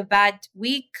look like a bad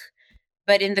week,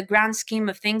 but in the grand scheme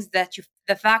of things,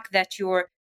 the fact that you're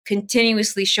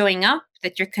continuously showing up,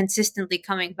 that you're consistently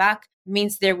coming back,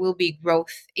 means there will be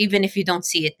growth, even if you don't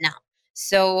see it now.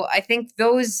 So I think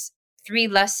those three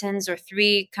lessons or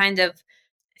three kind of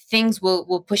things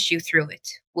will push you through it,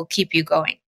 will keep you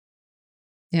going.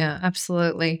 Yeah,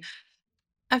 absolutely.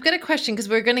 I've got a question because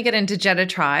we're going to get into Jeddah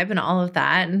Tribe and all of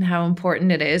that and how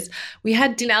important it is. We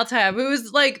had Din Al Tayeb, who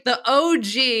was like the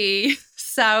OG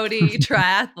Saudi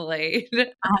triathlete.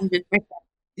 100%.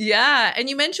 Yeah. And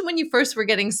you mentioned when you first were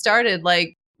getting started,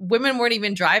 like women weren't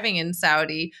even driving in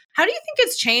Saudi. How do you think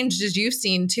it's changed as you've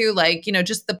seen too? Like,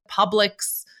 just the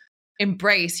public's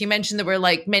embrace. You mentioned there were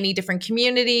like many different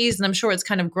communities, and I'm sure it's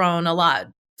kind of grown a lot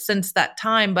since that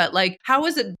time. But like, how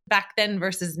was it back then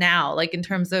versus now, like in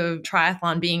terms of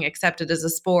triathlon being accepted as a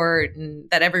sport and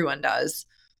that everyone does?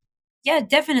 Yeah,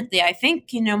 definitely. I think,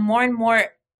 more and more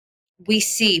we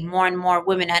see more and more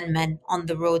women and men on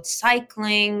the road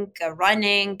cycling,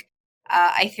 running.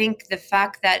 I think the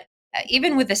fact that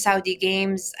even with the Saudi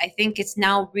Games, I think it's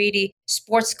now really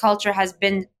sports culture has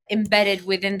been embedded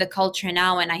within the culture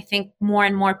now. And I think more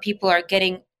and more people are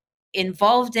getting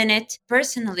involved in it.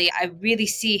 Personally, I really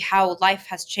see how life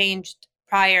has changed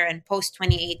prior and post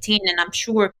 2018. And I'm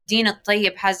sure Dina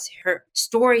Tayyib has her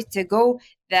story to go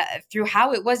that through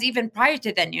how it was even prior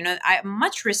to then. I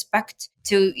much respect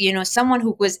to someone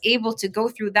who was able to go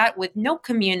through that with no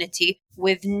community,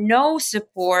 with no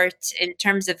support in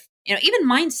terms of even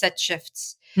mindset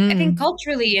shifts. I think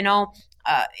culturally,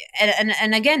 uh,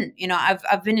 and again,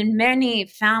 I've been in many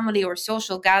family or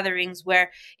social gatherings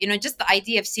where just the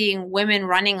idea of seeing women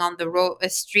running on the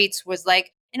streets was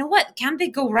like, what, can't they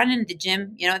go run in the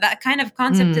gym? That kind of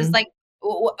concept is like,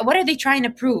 what are they trying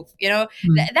to prove?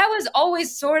 That was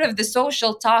always sort of the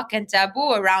social talk and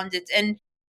taboo around it. And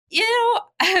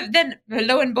then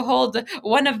lo and behold,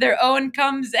 one of their own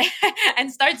comes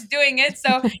and starts doing it.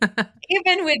 So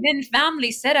even within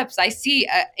family setups, I see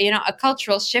a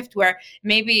cultural shift where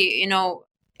maybe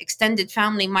extended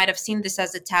family might have seen this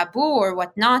as a taboo or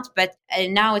whatnot, but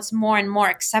now it's more and more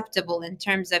acceptable in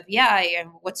terms of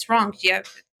what's wrong? Yeah,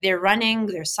 they're running,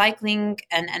 they're cycling,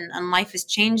 and life is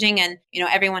changing, and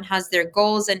everyone has their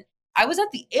goals. And I was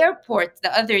at the airport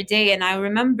the other day, and I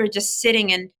remember just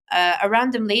sitting, and a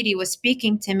random lady was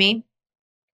speaking to me.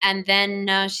 And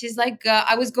then she's like,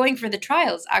 I was going for the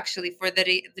trials, actually, for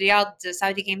the Riyadh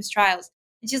Saudi Games trials.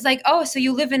 And she's like, oh, so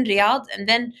you live in Riyadh? And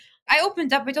then I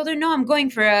opened up, I told her, no, I'm going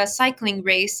for a cycling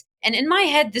race. And in my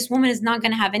head, this woman is not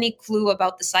going to have any clue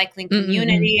about the cycling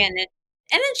community. And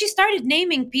then she started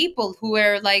naming people who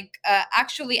were like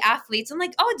actually athletes. I'm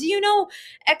like, oh, do you know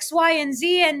X, Y, and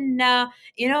Z? And,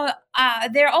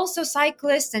 they're also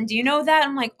cyclists. And do you know that?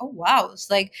 I'm like, oh, wow. It's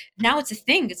like, now it's a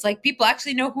thing. It's like people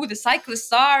actually know who the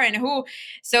cyclists are and who.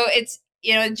 So it's,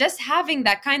 just having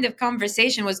that kind of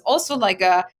conversation was also like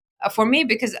for me,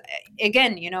 because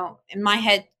again, in my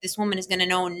head, this woman is going to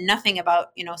know nothing about,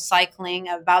 cycling,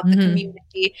 about the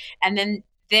community. And then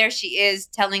there she is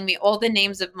telling me all the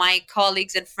names of my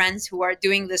colleagues and friends who are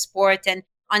doing the sport and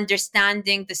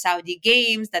understanding the Saudi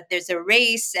Games, that there's a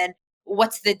race and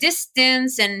what's the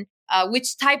distance and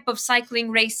which type of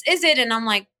cycling race is it. And I'm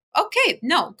like, okay,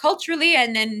 no, culturally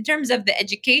and in terms of the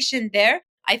education there,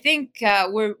 I think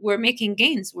we're making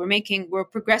gains. We're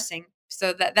progressing.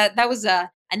 So that was a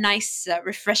nice,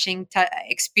 refreshing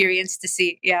experience to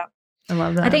see. Yeah. I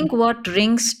love that. I think what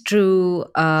rings true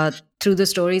through the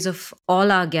stories of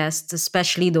all our guests,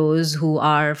 especially those who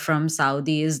are from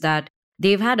Saudi, is that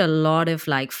they've had a lot of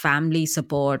like family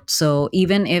support. So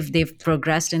even if they've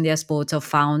progressed in their sports or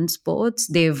found sports,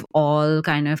 they've all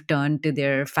kind of turned to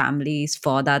their families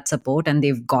for that support, and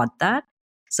they've got that.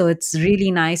 So it's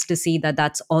really nice to see that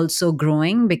that's also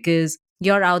growing, because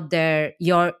you're out there,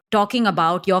 you're talking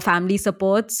about your family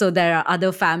support. So there are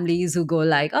other families who go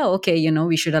like, oh, okay,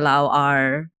 we should allow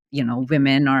our,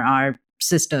 women or our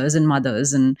sisters and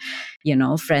mothers and,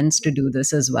 friends to do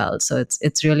this as well. So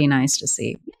it's really nice to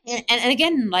see. And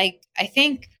again, like, I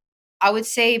think I would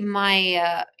say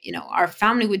my, our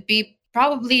family would be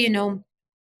probably,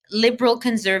 liberal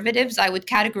conservatives. I would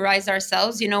categorize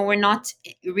ourselves. We're not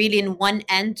really in one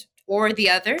end or the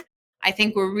other. I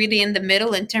think we're really in the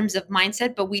middle in terms of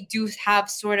mindset, but we do have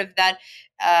sort of that,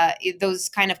 those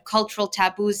kind of cultural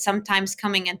taboos sometimes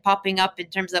coming and popping up in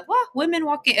terms of, women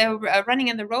walking, running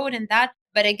in the road and that.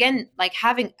 But again, like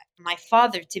having my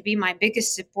father to be my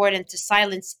biggest support and to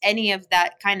silence any of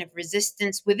that kind of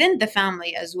resistance within the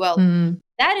family as well.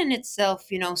 That in itself,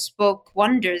 spoke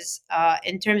wonders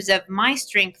in terms of my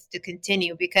strength to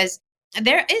continue, because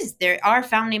there are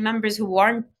family members who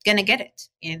aren't going to get it.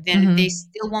 They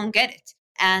still won't get it.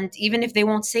 And even if they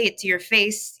won't say it to your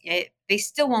face, they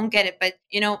still won't get it. But,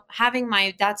 having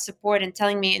my dad's support and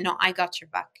telling me, I got your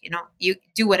back, you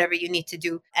do whatever you need to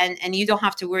do. And you don't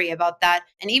have to worry about that.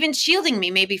 And even shielding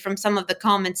me maybe from some of the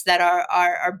comments that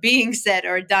are being said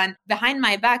or done behind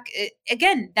my back.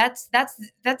 Again, that's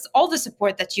all the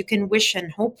support that you can wish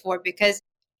and hope for, because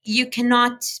you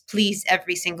cannot please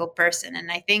every single person.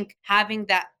 And I think having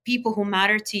that people who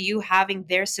matter to you, having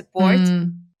their support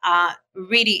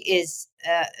really is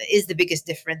the biggest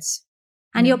difference.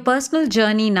 And your personal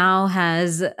journey now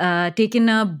has taken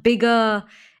a bigger,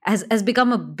 has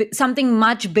become something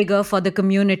much bigger for the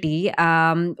community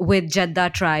with Jeddah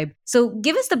Tribe. So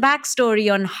give us the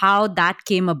backstory on how that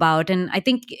came about. And I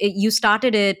think you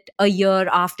started it a year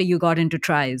after you got into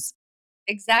tries.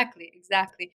 Exactly.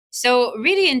 So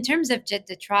really, in terms of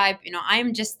Jeddah Tribe,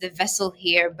 I'm just the vessel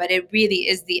here, but it really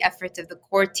is the effort of the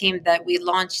core team that we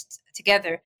launched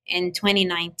together in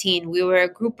 2019. We were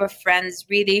a group of friends,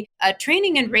 really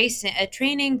training and racing,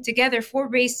 training together for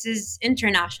races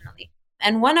internationally.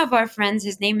 And one of our friends,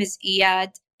 his name is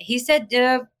Iyad, he said,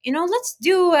 let's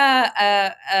do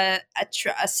a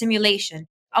simulation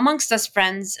amongst us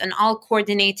friends, and I'll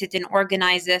coordinate it and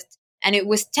organize it. And it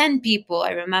was 10 people, I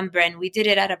remember. And we did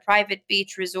it at a private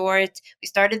beach resort. We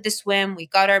started the swim. We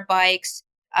got our bikes.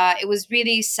 It was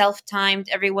really self-timed.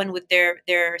 Everyone with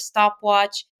their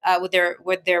stopwatch, with their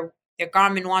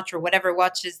Garmin watch or whatever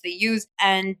watches they use.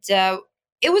 And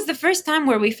it was the first time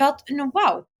where we felt,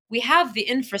 wow, we have the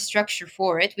infrastructure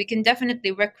for it. We can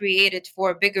definitely recreate it for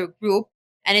a bigger group.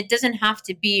 And it doesn't have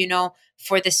to be,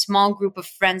 for the small group of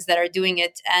friends that are doing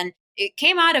it. And it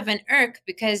came out of an irk,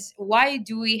 because why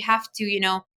do we have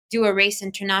to, do a race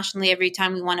internationally every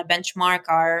time we want to benchmark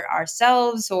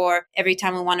ourselves, or every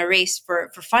time we want to race for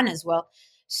fun as well?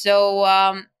 So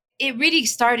it really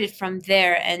started from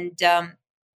there. And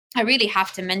I really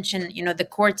have to mention, the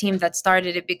core team that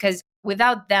started it, because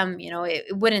without them,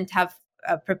 it wouldn't have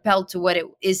propelled to what it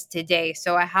is today.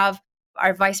 So I have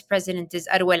our vice president is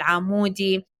Arwa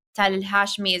Al-Amoudi. Tal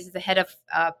Al-Hashmi is the head of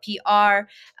PR.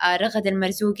 Raghad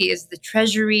Al-Marzouki is the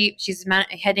treasury. She's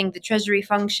heading the treasury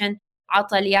function.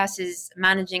 Ata Lias is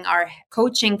managing our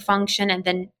coaching function. And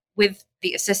then with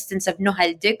the assistance of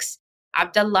Nohal Dix,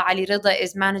 Abdullah Ali Rida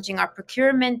is managing our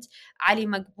procurement. Ali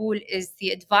Maqbool is the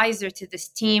advisor to this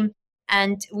team.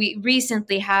 And we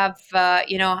recently have,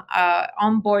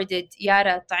 onboarded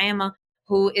Yara Taima,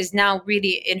 who is now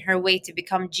really in her way to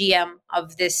become GM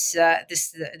of this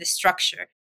structure.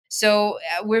 So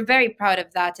we're very proud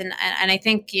of that. And I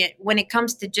think when it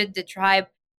comes to Jeddah Tribe,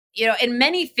 in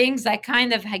many things, I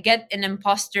kind of get an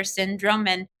imposter syndrome,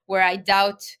 and where I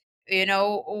doubt,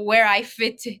 where I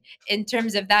fit in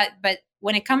terms of that. But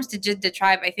when it comes to Jeddah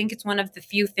Tribe, I think it's one of the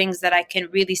few things that I can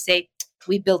really say,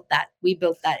 we built that. We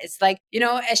built that. It's like,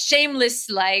 a shameless,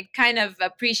 like, kind of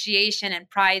appreciation and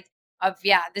pride of,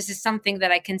 this is something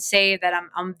that I can say that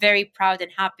I'm very proud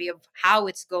and happy of how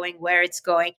it's going, where it's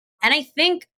going. And I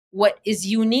think what is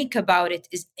unique about it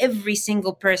is every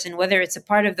single person, whether it's a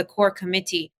part of the core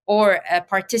committee or a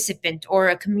participant or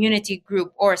a community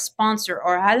group or a sponsor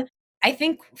or I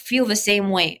think feel the same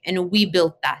way. And we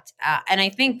built that. And I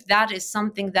think that is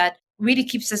something that really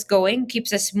keeps us going,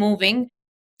 keeps us moving,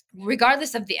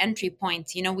 regardless of the entry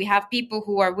point. We have people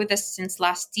who are with us since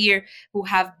last year who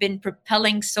have been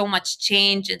propelling so much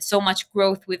change and so much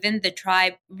growth within the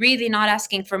tribe, really not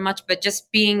asking for much, but just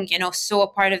being, so a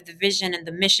part of the vision and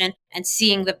the mission and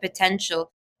seeing the potential.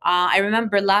 I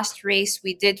remember last race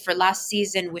we did for last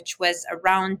season, which was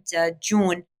around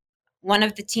June. One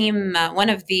of the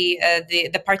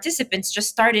participants just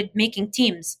started making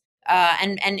teams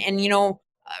and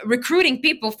recruiting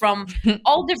people from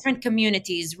all different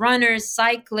communities, runners,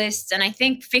 cyclists. And I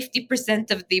think 50%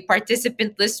 of the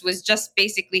participant list was just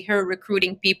basically her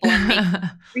recruiting people and making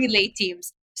relay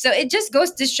teams. So it just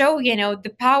goes to show,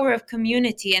 the power of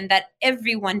community, and that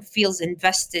everyone feels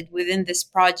invested within this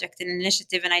project and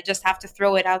initiative. And I just have to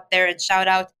throw it out there and shout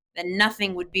out that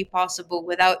nothing would be possible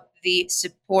without the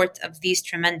support of these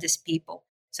tremendous people.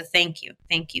 So thank you.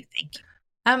 Thank you. Thank you.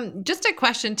 Just a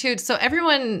question too. So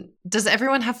does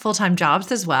everyone have full-time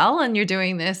jobs as well? And you're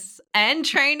doing this and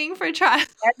training for triathlon?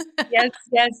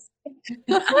 Yes.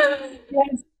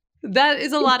 That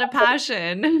is a lot of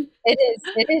passion.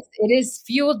 It is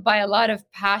fueled by a lot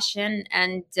of passion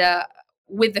and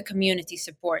with the community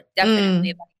support,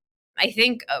 definitely. I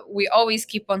think we always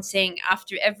keep on saying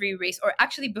after every race, or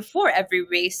actually before every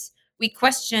race, we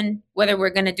question whether we're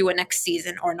going to do a next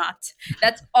season or not.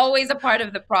 That's always a part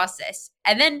of the process.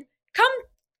 And then come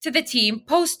to the team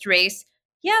post-race.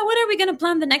 Yeah, when are we going to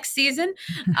plan the next season?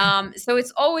 So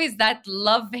it's always that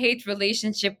love-hate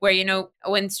relationship where,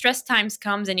 when stress times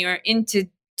comes and you're into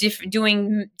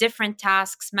doing different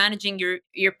tasks, managing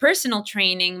your personal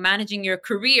training, managing your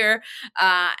career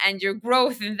and your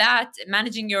growth in that,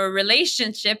 managing your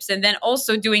relationships, and then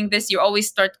also doing this, you always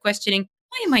start questioning,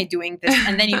 why am I doing this?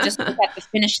 And then you just look at the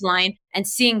finish line and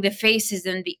seeing the faces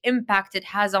and the impact it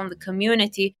has on the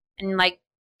community. And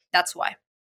that's why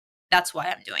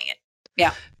I'm doing it.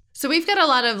 Yeah. So we've got a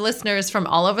lot of listeners from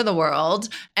all over the world.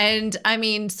 And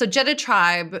so Jeddah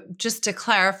Tribe, just to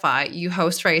clarify, you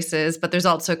host races, but there's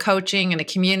also coaching and a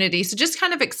community. So just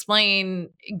kind of explain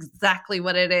exactly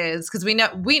what it is, because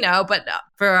we know, but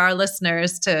for our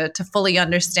listeners to fully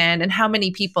understand, and how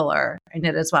many people are in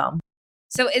it as well.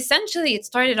 So essentially, it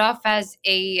started off as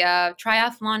a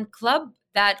triathlon club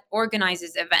that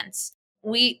organizes events.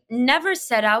 we never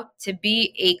set out to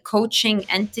be a coaching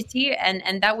entity,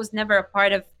 and that was never a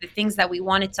part of the things that we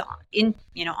wanted to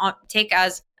take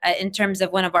as in terms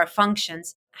of one of our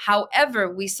functions. However,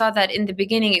 we saw that in the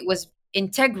beginning it was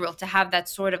integral to have that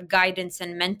sort of guidance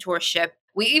and mentorship.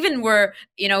 We even were,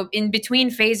 in between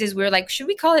phases, we were like, should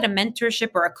we call it a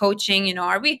mentorship or a coaching?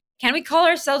 Can we call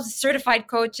ourselves certified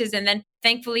coaches? And then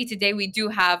thankfully today we do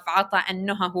have Ata and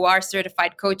Noha who are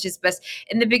certified coaches. But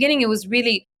in the beginning, it was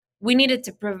really, we needed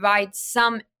to provide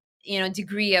some,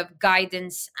 degree of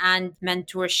guidance and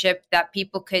mentorship that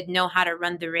people could know how to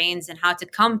run the reins and how to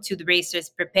come to the racers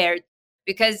prepared.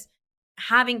 Because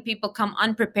having people come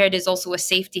unprepared is also a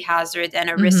safety hazard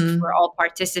and a risk for all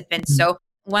participants. So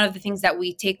one of the things that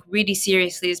we take really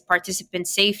seriously is participant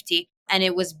safety. And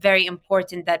it was very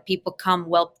important that people come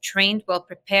well trained, well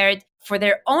prepared for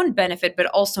their own benefit, but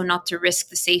also not to risk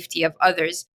the safety of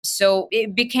others. So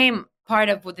it became part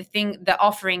of the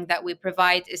offering that we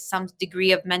provide is some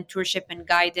degree of mentorship and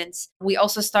guidance. We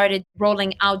also started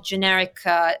rolling out generic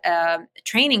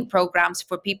training programs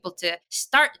for people to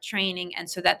start training, and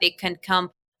so that they can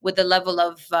come with a level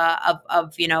of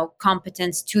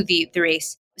competence to the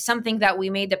race. Something that we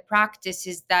made a practice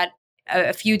is that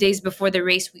a few days before the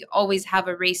race, we always have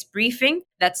a race briefing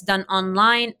that's done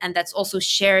online, and that's also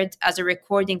shared as a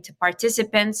recording to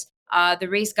participants. The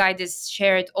race guide is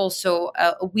shared also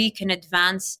a week in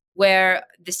advance, where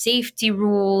the safety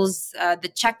rules,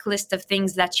 the checklist of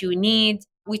things that you need,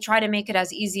 we try to make it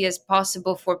as easy as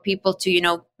possible for people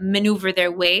to, maneuver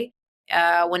their way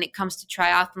when it comes to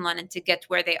triathlon and to get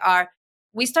where they are.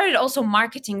 We started also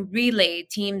marketing relay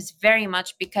teams very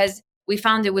much because we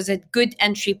found it was a good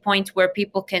entry point where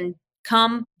people can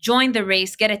come, join the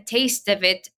race, get a taste of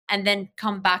it, and then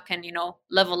come back and,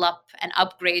 level up and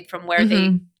upgrade from where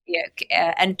they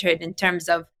entered in terms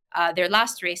of their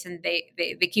last race, and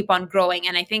they keep on growing.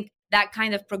 And I think that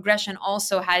kind of progression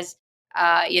also has,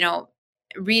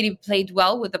 really played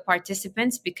well with the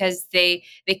participants, because they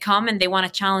come and they want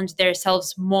to challenge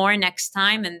themselves more next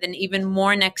time, and then even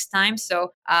more next time.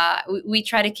 So we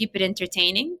try to keep it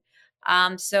entertaining.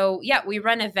 We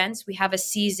run events. We have a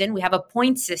season. We have a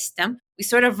point system. We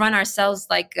sort of run ourselves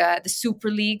like the Super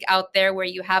League out there, where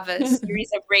you have a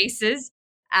series of races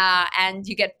and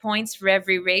you get points for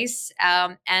every race.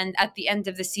 And at the end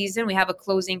of the season, we have a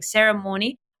closing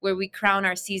ceremony where we crown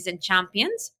our season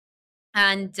champions.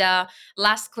 And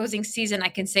last closing season, I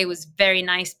can say, was very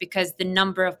nice because the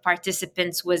number of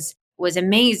participants was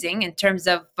amazing in terms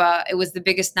of it was the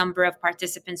biggest number of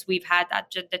participants we've had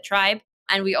at the tribe.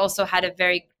 And we also had a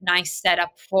very nice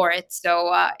setup for it.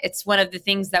 So it's one of the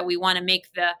things that we want to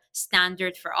make the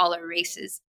standard for all our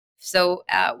races. So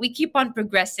we keep on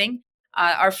progressing.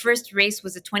 Our first race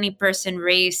was a 20-person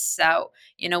race. So,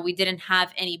 we didn't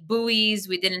have any buoys.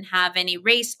 We didn't have any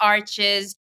race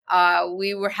arches.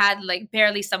 We had like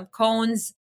barely some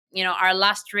cones. Our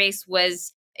last race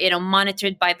was,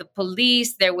 monitored by the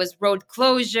police. There was road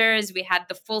closures. We had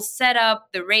the full setup,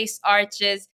 the race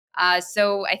arches.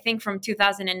 So I think from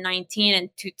 2019 and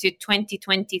to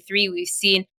 2023, we've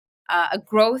seen a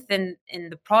growth in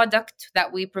the product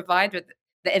that we provide, or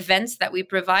the events that we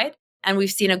provide, and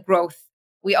we've seen a growth.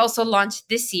 We also launched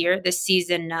this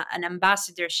season, an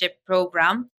ambassadorship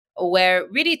program, where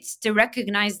really it's to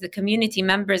recognize the community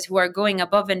members who are going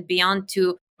above and beyond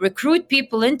to recruit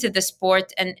people into the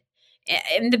sport. And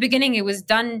in the beginning, it was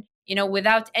done,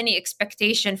 without any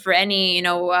expectation for any,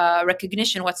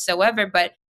 recognition whatsoever.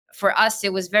 But for us,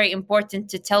 it was very important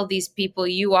to tell these people,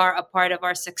 you are a part of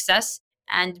our success,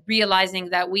 and realizing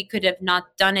that we could have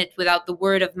not done it without the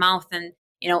word of mouth and,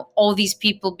 all these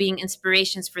people being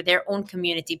inspirations for their own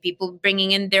community, people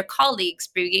bringing in their colleagues,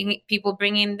 people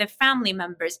bringing in their family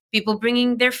members, people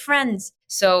bringing their friends.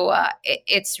 So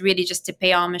it's really just to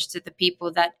pay homage to the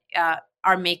people that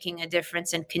are making a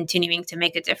difference and continuing to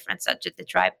make a difference at the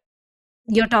tribe.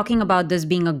 You're talking about this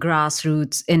being a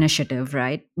grassroots initiative,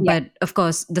 right? Yeah. But of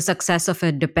course, the success of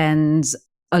it depends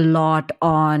a lot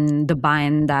on the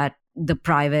buy-in that the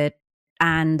private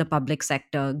and the public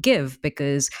sector give,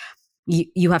 because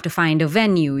you have to find a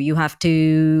venue, you have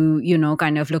to,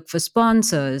 kind of look for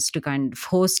sponsors to kind of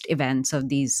host events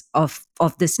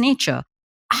of this nature.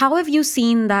 How have you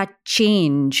seen that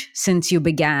change since you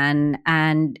began?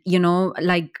 And,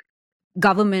 like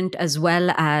government as well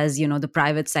as, the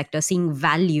private sector seeing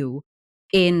value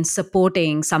in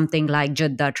supporting something like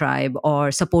Jeddah Tribe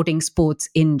or supporting sports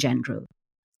in general?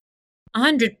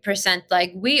 100%.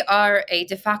 Like, we are a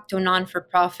de facto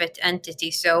non-for-profit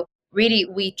entity. So really,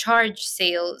 we charge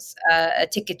sales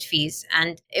ticket fees.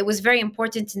 And it was very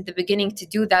important in the beginning to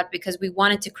do that because we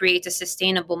wanted to create a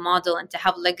sustainable model and to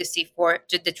have legacy for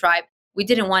the tribe. we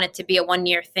didn't want it to be a 1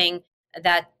 year thing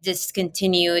that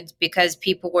discontinued because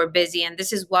people were busy. And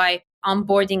this is why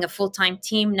onboarding a full-time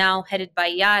team now headed by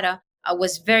Yara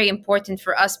was very important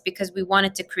for us, because we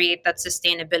wanted to create that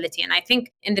sustainability. And I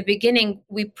think in the beginning,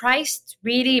 we priced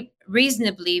really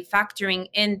reasonably, factoring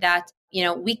in that,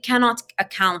 we cannot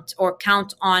account or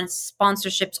count on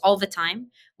sponsorships all the time.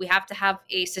 We have to have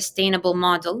a sustainable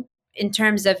model. In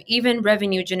terms of even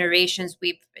revenue generations,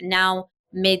 we've now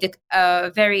made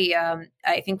a very,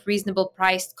 I think, reasonable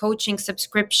priced coaching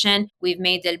subscription. We've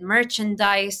made the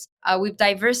merchandise. We've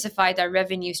diversified our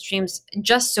revenue streams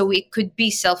just so it could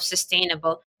be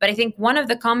self-sustainable. But I think one of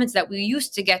the comments that we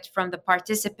used to get from the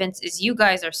participants is, you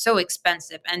guys are so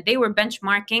expensive. And they were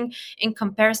benchmarking in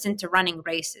comparison to running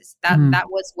races. That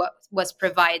was what was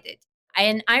provided.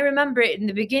 And I remember in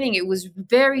the beginning, it was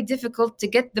very difficult to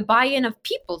get the buy-in of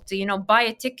people to, buy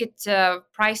a ticket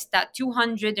priced at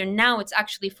 200, and now it's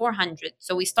actually 400.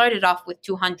 So we started off with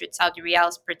 200 Saudi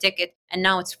riyals per ticket, and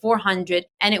now it's 400.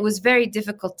 And it was very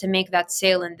difficult to make that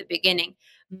sale in the beginning.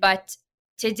 But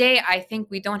today, I think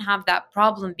we don't have that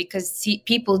problem, because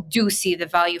people do see the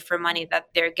value for money that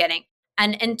they're getting.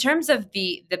 And in terms of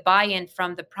the buy-in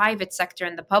from the private sector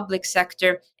and the public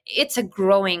sector, it's a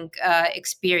growing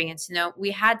experience.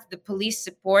 We had the police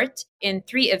support in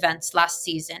 3 events last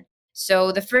season.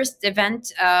 So the first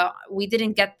event, we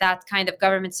didn't get that kind of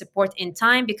government support in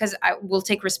time, because I will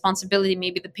take responsibility.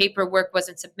 Maybe the paperwork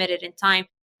wasn't submitted in time.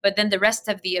 But then the rest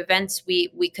of the events,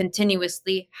 we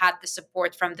continuously had the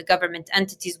support from the government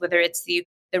entities, whether it's the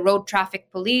road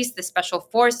traffic police, the special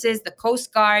forces, the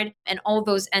Coast Guard, and all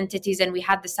those entities. And we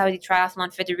had the Saudi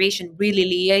Triathlon Federation really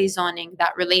liaisoning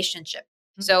that relationship.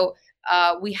 So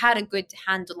we had a good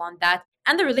handle on that.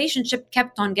 And the relationship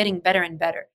kept on getting better and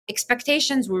better.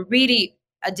 Expectations were really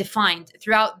defined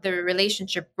throughout the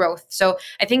relationship growth. So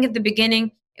I think at the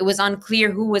beginning, it was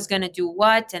unclear who was going to do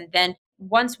what. And then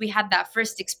once we had that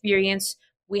first experience,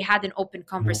 we had an open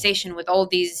conversation with all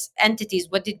these entities.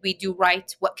 What did we do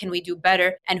right? What can we do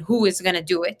better? And who is going to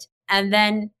do it? And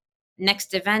then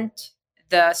next event,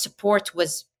 the support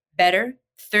was better.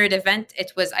 Third event,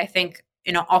 it was, I think,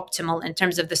 optimal in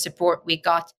terms of the support we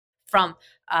got from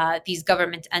these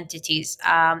government entities.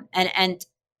 And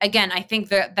again, I think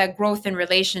that growth in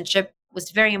relationship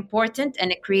was very important,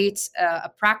 and it creates a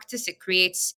practice, it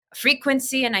creates a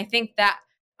frequency. And I think that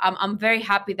I'm very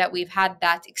happy that we've had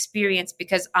that experience,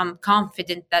 because I'm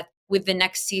confident that with the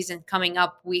next season coming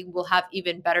up, we will have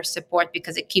even better support,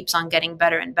 because it keeps on getting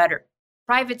better and better.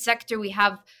 Private sector, we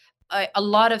have a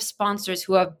lot of sponsors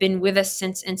who have been with us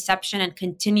since inception and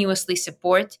continuously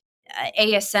support.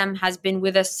 ASM has been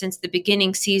with us since the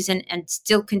beginning season and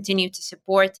still continue to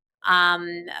support.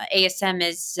 ASM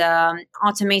is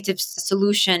automotive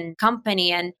solution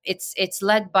company, and it's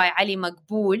led by Ali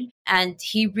Maqbool, and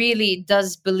he really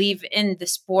does believe in the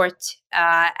sport,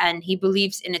 and he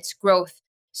believes in its growth.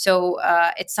 So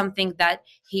it's something that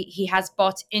he has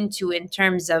bought into in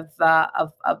terms of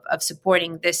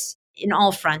supporting this in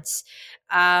all fronts.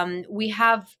 We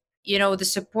have, the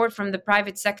support from the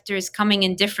private sector is coming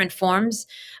in different forms.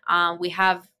 We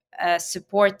have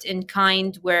support in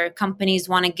kind, where companies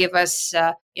want to give us,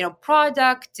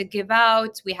 product to give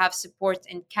out. We have support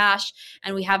in cash,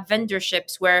 and we have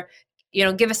vendorships where,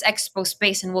 give us expo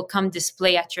space and we'll come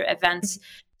display at your events.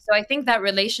 So I think that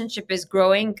relationship is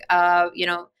growing.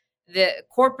 The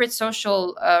corporate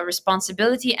social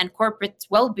responsibility and corporate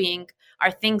well-being are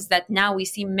things that now we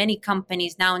see many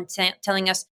companies now telling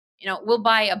us, we'll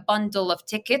buy a bundle of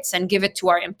tickets and give it to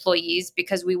our employees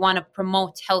because we want to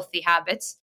promote healthy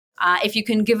habits. If you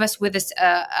can give us with us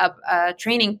a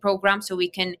training program, so we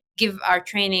can give our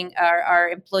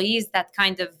employees that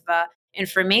kind of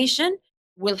information,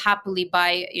 we'll happily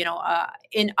buy,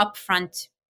 in upfront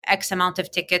X amount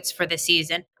of tickets for the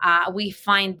season. We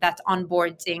find that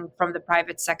onboarding from the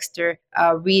private sector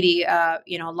really,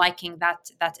 liking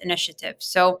that initiative.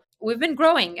 So we've been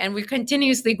growing, and we're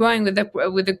continuously growing with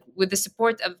the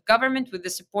support of government, with the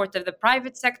support of the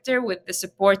private sector, with the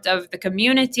support of the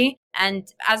community.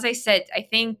 And as I said, I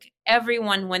think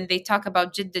everyone, when they talk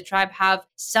about Jeddah Tribe, have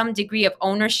some degree of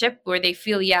ownership, where they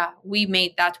feel, yeah, we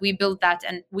made that, we built that,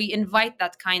 and we invite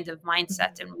that kind of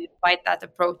mindset, and we invite that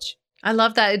approach. I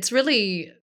love that. It's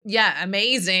really,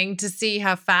 amazing to see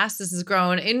how fast this has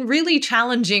grown in really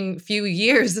challenging few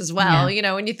years as well.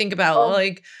 When you think about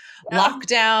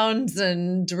lockdowns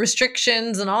and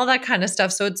restrictions and all that kind of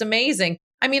stuff. So it's amazing.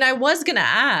 I mean, I was going to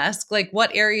ask,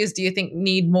 what areas do you think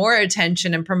need more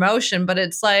attention and promotion? But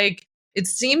it's it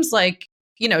seems like,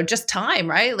 just time,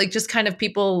 right? Just kind of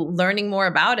people learning more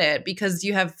about it, because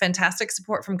you have fantastic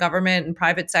support from government and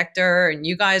private sector, and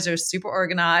you guys are super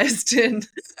organized and,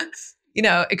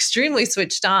 extremely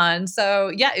switched on.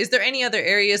 So yeah, is there any other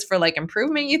areas for like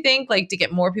improvement, you think, like to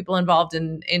get more people involved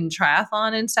in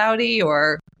triathlon in Saudi,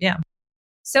 or yeah?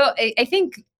 So I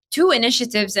think two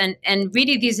initiatives, and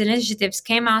really these initiatives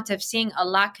came out of seeing a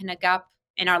lack and a gap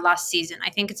in our last season. I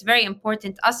think it's very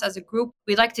important. Us as a group,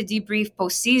 we like to debrief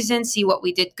post-season, see what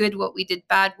we did good, what we did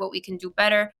bad, what we can do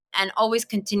better, and always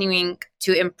continuing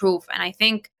to improve. And I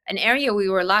think an area we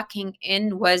were lacking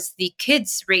in was the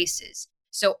kids' races.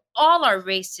 So all our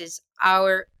races,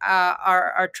 our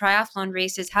triathlon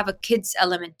races, have a kids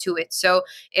element to it. So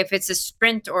if it's a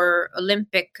sprint or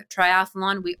Olympic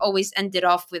triathlon, we always end it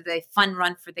off with a fun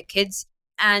run for the kids.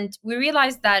 And we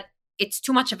realized that it's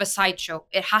too much of a sideshow.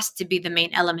 It has to be the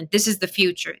main element. This is the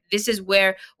future. This is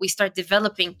where we start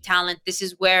developing talent. This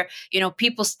is where,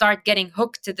 people start getting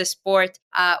hooked to the sport.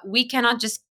 We cannot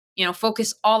just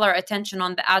focus all our attention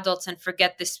on the adults and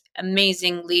forget this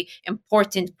amazingly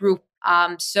important group.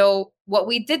 So what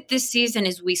we did this season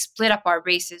is we split up our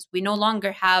races. We no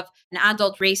longer have an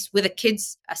adult race with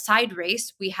a side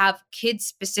race. We have kids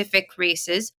specific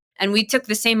races. And we took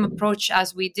the same approach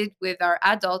as we did with our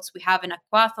adults. We have an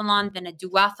aquathlon, then a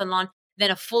duathlon,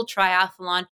 then a full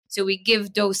triathlon. So we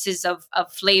give doses of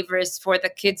flavors for the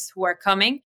kids who are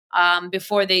coming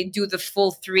before they do the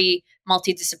full 3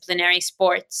 multidisciplinary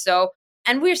sports. So,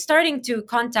 and we're starting to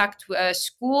contact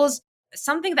schools.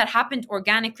 Something that happened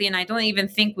organically, and I don't even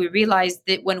think we realized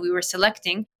it when we were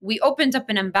selecting. We opened up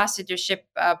an ambassadorship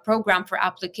program for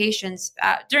applications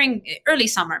during early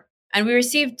summer. And we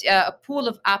received a pool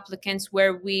of applicants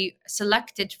where we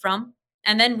selected from.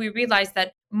 And then we realized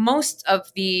that most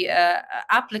of the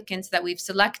applicants that we've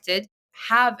selected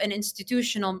have an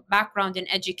institutional background in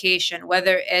education,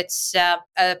 whether it's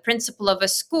a principal of a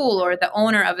school or the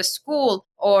owner of a school,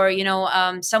 or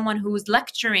someone who's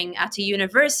lecturing at a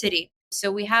university.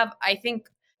 So we have, I think,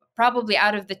 probably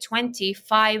out of the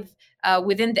 25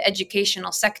 within the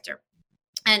educational sector.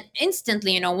 And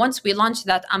instantly, once we launched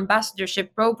that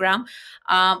ambassadorship program,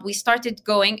 we started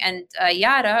going. And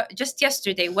Yara, just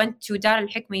yesterday, went to Dar al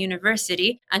Hikmah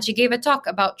University, and she gave a talk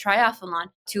about triathlon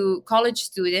to college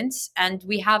students. And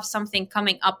we have something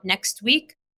coming up next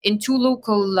week in 2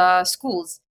 local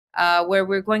schools where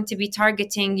we're going to be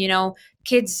targeting,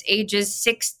 kids ages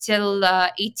 6 till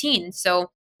 18. So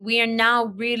we are now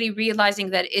really realizing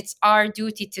that it's our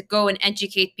duty to go and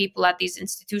educate people at these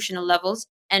institutional levels.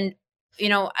 And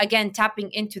again,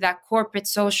 tapping into that corporate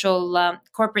social,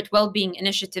 corporate well-being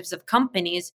initiatives of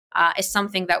companies is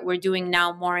something that we're doing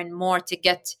now more and more to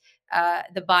get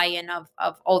the buy-in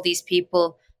of all these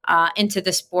people into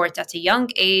the sport at a young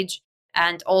age,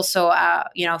 and also,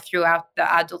 throughout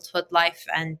the adulthood life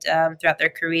and throughout their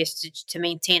careers to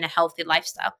maintain a healthy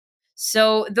lifestyle.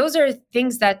 So those are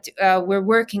things that we're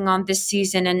working on this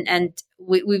season, and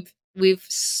we've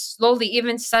slowly,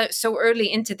 even so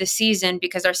early into the season,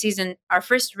 because our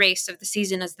first race of the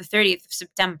season is the 30th of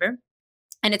September,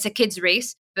 and it's a kids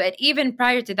race. But even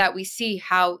prior to that, we see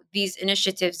how these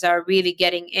initiatives are really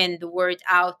getting the word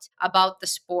out about the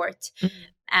sport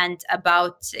and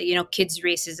about, kids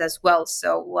races as well.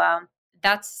 So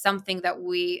that's something that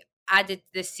we added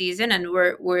this season, and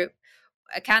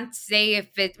I can't say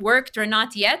if it worked or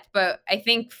not yet, but I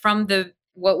think from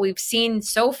what we've seen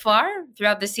so far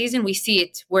throughout the season, we see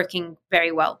it working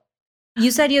very well. You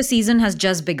said your season has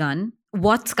just begun.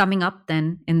 What's coming up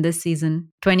then in this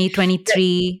season?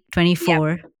 2023, 24?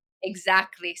 Yeah,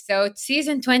 exactly. So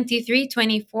season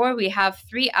 23-24, we have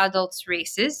 3 adults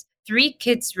races, 3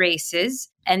 kids races,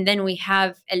 and then we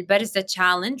have El Barza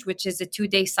Challenge, which is a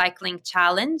 2-day cycling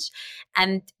challenge.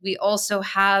 And we also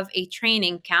have a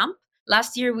training camp.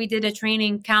 Last year, we did a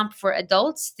training camp for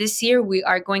adults. This year, we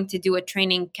are going to do a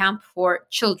training camp for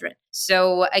children.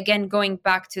 So again, going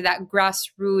back to that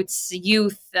grassroots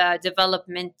youth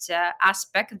development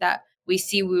aspect that we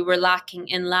see we were lacking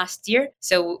in last year.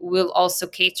 So we'll also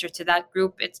cater to that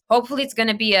group. Hopefully it's going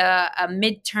to be a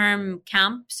midterm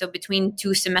camp, so between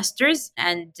 2 semesters.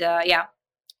 And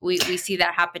we see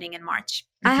that happening in March.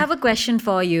 I have a question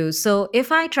for you. So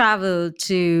if I travel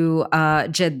to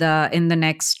Jeddah in the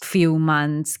next few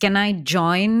months, can I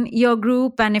join your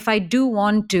group? And if I do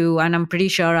want to, and I'm pretty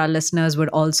sure our listeners would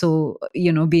also,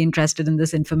 be interested in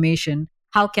this information,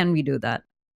 how can we do that?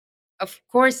 Of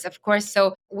course, of course.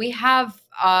 So we have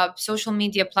social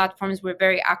media platforms. We're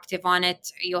very active on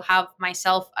it. You'll have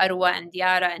myself, Arwa, and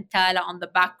Diara, and Tala on the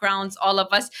backgrounds, all of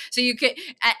us. So you could,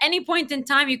 at any point in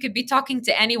time, you could be talking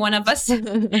to any one of us.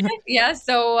 Yeah.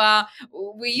 So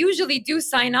we usually do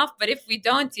sign off, but if we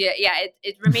don't,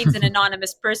 it remains an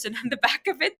anonymous person on the back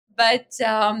of it. But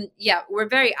yeah, we're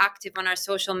very active on our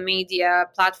social media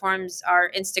platforms.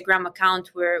 Our Instagram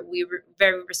account, where we're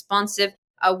very responsive.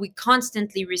 We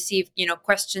constantly receive,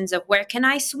 questions of where can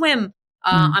I swim?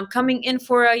 I'm coming in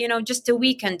for just a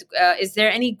weekend. Is there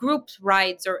any group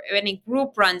rides or any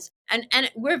group runs?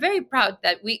 And we're very proud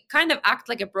that we kind of act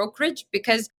like a brokerage,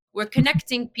 because we're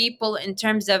connecting people in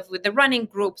terms of with the running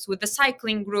groups, with the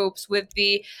cycling groups, with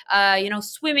the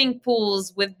swimming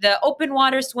pools, with the open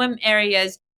water swim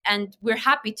areas. And we're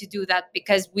happy to do that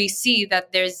because we see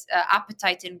that there's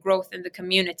appetite and growth in the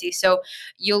community. So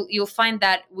you'll find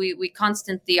that we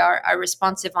constantly are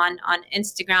responsive on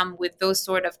Instagram with those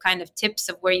sort of kind of tips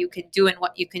of where you could do and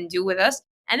what you can do with us.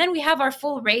 And then we have our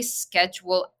full race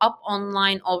schedule up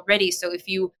online already. So if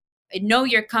you know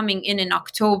you're coming in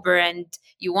October and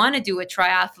you want to do a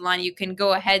triathlon, you can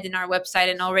go ahead in our website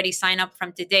and already sign up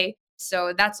from today.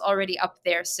 So that's already up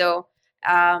there. So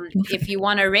if you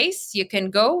want to race, you can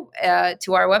go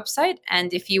to our website.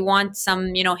 And if you want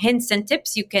some, hints and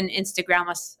tips, you can Instagram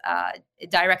us,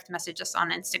 direct message us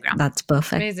on Instagram. That's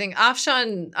perfect. Amazing.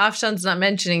 Afshan's not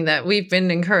mentioning that we've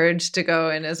been encouraged to go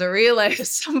in as a relay at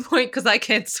some point because I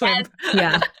can't swim.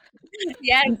 Yeah.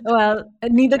 Yes. Well,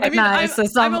 neither can I. So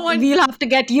we'll have to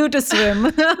get you to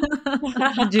swim,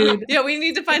 Jude. Yeah, we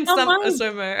need to find a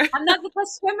swimmer. I'm not the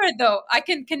best swimmer, though. I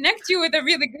can connect you with a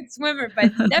really good swimmer,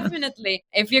 but definitely,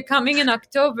 if you're coming in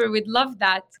October, we'd love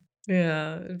that.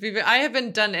 Yeah, I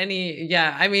haven't done any.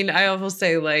 Yeah, I mean, I will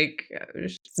say, like,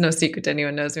 it's no secret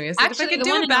anyone knows me. I said, actually, if I could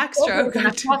do a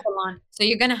backstroke, so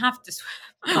you're gonna have to swim.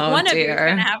 Oh, One dear. of you are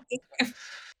gonna have to swim.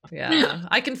 Yeah,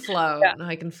 I can float. Yeah.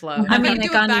 I can float. I mean, I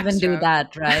can't even do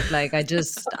that, right? Like,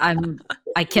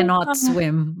 I cannot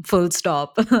swim, full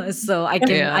stop. So I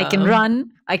can run.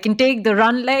 I can take the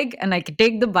run leg and I can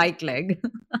take the bike leg.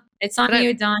 It's on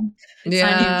you, Dawn.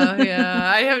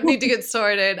 Yeah. I need to get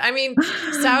sorted. I mean,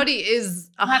 Saudi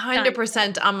is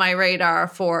 100% on my radar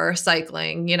for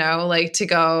cycling, like to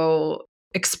go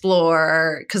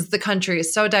explore, because the country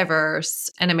is so diverse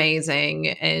and amazing.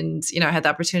 And, I had the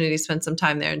opportunity to spend some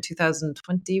time there in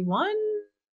 2021,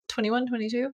 21,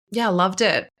 22. Yeah, loved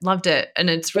it. And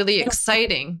it's really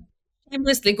exciting.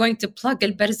 Shamelessly going to plug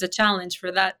Alberza Challenge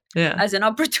for that as an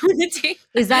opportunity.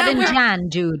 Is that in Jan,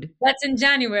 Jude? That's in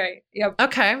January. Yep.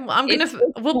 Okay. Well,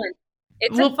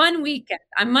 it's a fun weekend.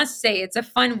 I must say, it's a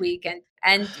fun weekend.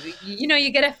 And,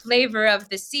 you get a flavor of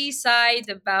the seaside,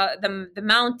 about the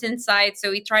mountainside.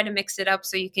 So we try to mix it up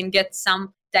so you can get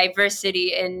some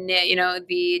diversity in,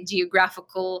 the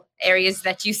geographical areas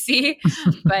that you see.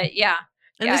 But yeah.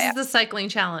 And this is the cycling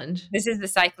challenge. This is the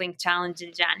cycling challenge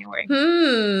in January.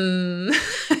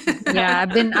 Yeah,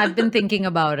 I've been thinking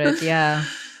about it. Yeah.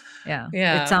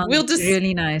 It sounds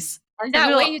really nice. And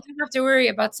that way you don't have to worry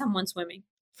about someone swimming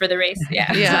for the race.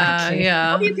 Yeah. Exactly.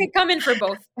 Yeah. Or you can come in for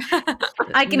both.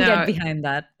 I can get behind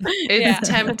that. It's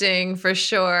tempting for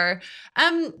sure.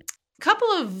 Couple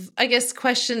of, I guess,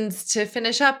 questions to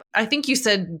finish up. I think you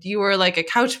said you were like a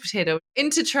couch potato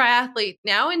into triathlete,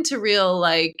 now into real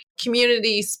like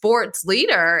community sports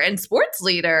leader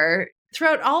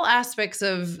throughout all aspects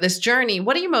of this journey.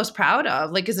 What are you most proud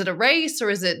of? Like, is it a race or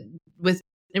is it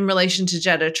in relation to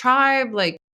Jeddah Tribe?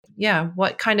 Like,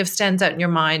 what kind of stands out in your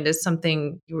mind as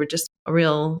something you were just a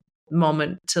real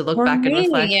moment to look back and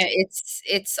reflect? Yeah,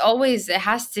 it's always, it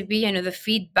has to be, the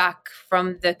feedback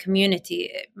from the community.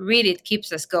 It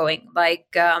keeps us going.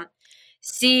 Like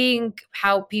seeing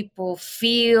how people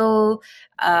feel,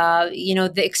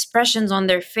 the expressions on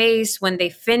their face when they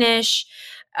finish,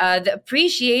 the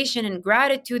appreciation and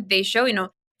gratitude they show.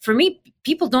 For me,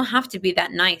 people don't have to be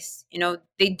that nice.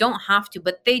 They don't have to,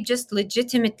 but they just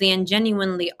legitimately and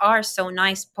genuinely are so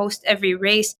nice post every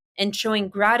race and showing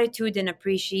gratitude and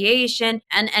appreciation.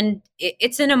 And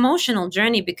it's an emotional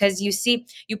journey because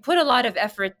you put a lot of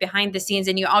effort behind the scenes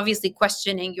and you're obviously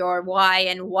questioning your why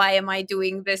and why am I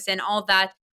doing this and all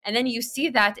that. And then you see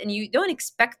that and you don't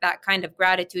expect that kind of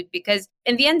gratitude because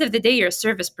in the end of the day, you're a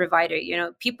service provider.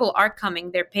 People are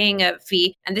coming, they're paying a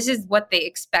fee, and this is what they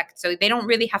expect. So they don't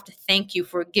really have to thank you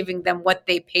for giving them what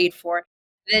they paid for.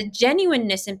 the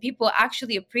genuineness and people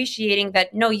actually appreciating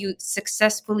that, no, you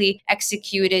successfully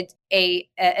executed a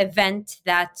event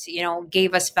that,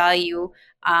 gave us value,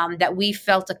 that we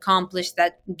felt accomplished,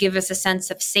 that give us a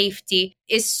sense of safety,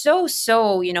 is so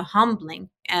humbling.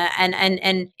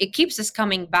 And it keeps us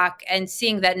coming back and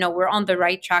seeing that, no, we're on the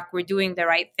right track, we're doing the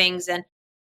right things. And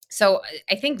so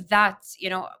I think that,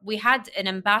 we had an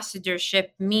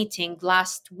ambassadorship meeting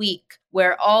last week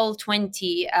where all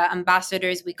 20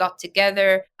 ambassadors, we got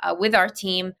together with our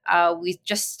team. We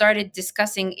just started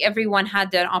discussing, everyone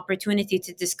had an opportunity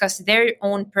to discuss their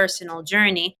own personal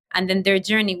journey and then their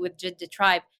journey with Jeddah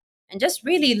Tribe, and just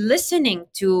really listening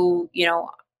to,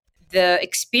 the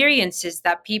experiences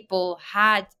that people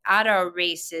had at our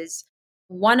races.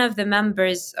 One of the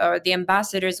members or the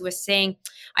ambassadors was saying,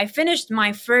 I finished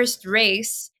my first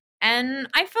race and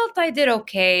I felt I did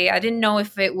okay. I didn't know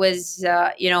if it was,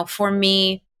 for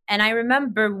me. And I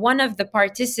remember one of the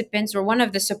participants, or one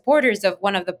of the supporters of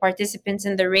one of the participants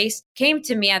in the race, came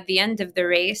to me at the end of the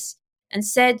race and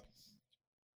said,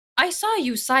 I saw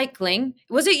you cycling.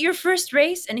 Was it your first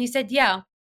race? And he said, yeah.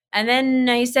 And then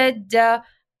he said,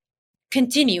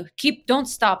 continue, don't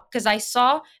stop, because I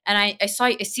saw, and I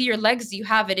see your legs, you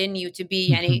have it in you to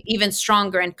be even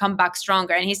stronger and come back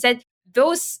stronger. And he said,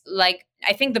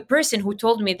 I think the person who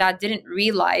told me that didn't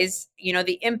realize,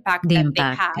 the impact they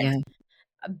had. Yeah.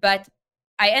 But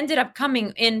I ended up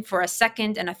coming in for a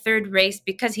second and a third race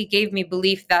because he gave me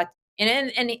belief that,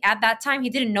 and at that time he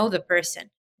didn't know the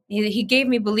person. He gave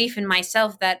me belief in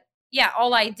myself that, yeah,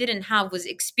 all I didn't have was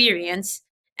experience,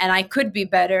 and I could be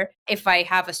better if I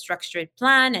have a structured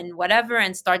plan and whatever,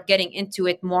 and start getting into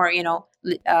it more,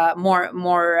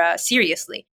 more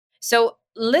seriously. So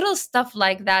little stuff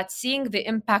like that, seeing the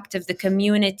impact of the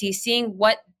community, seeing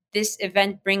what this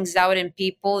event brings out in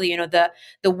people, the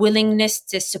willingness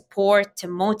to support, to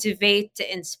motivate,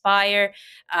 to inspire,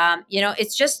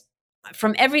 it's just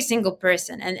from every single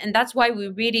person. And that's why we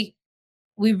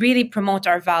really promote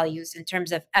our values in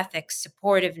terms of ethics,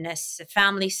 supportiveness,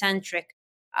 family-centric,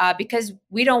 because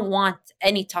we don't want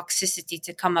any toxicity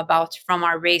to come about from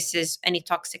our races, any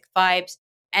toxic vibes.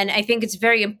 And I think it's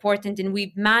very important, and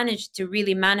we've managed to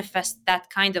really manifest that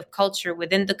kind of culture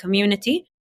within the community,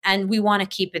 and we want to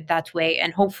keep it that way,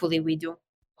 and hopefully we do.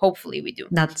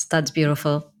 That's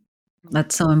beautiful.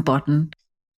 That's so important.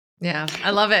 Yeah,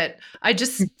 I love it.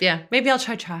 Maybe I'll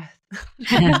try.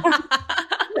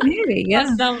 Maybe, yeah.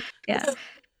 Awesome. Yeah.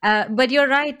 But you're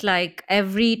right, like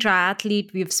every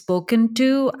triathlete we've spoken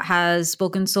to has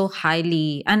spoken so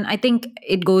highly. And I think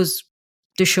it goes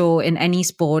to show in any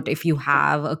sport, if you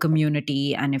have a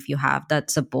community and if you have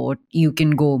that support, you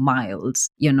can go miles.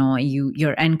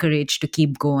 You're encouraged to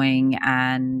keep going,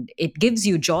 and it gives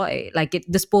you joy.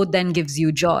 The sport then gives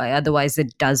you joy. Otherwise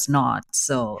it does not.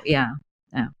 So yeah,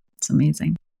 it's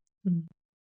amazing.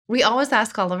 We always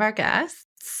ask all of our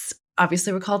guests,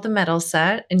 obviously we're called the Metal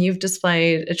Set, and you've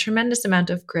displayed a tremendous amount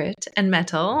of grit and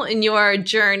metal in your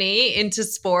journey into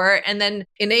sport, and then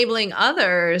enabling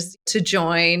others to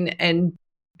join and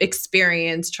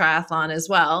experience triathlon as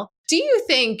well. Do you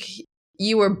think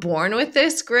you were born with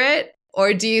this grit,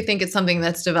 or do you think it's something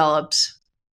that's developed?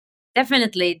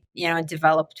 Definitely,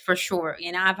 developed for sure.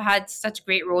 I've had such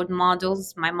great role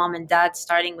models, my mom and dad,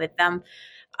 starting with them,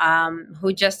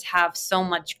 who just have so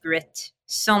much grit.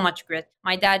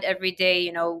 My dad every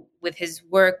day, with his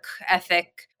work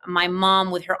ethic. My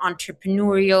mom with her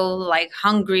entrepreneurial,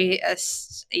 hungry,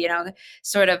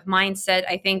 sort of mindset.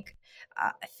 I think,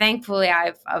 thankfully,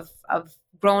 I've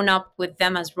grown up with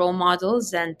them as role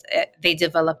models, and they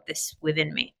developed this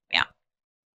within me. Yeah.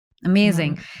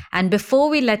 Amazing. And before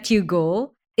we let you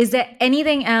go, is there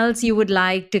anything else you would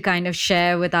like to kind of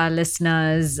share with our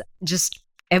listeners? Just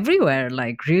everywhere,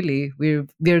 really,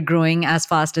 we're growing as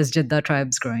fast as Jeddah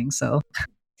Tribe's growing. So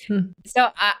I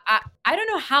don't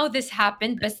know how this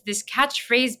happened, but this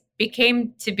catchphrase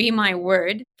became to be my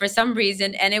word for some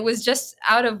reason, and it was just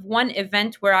out of one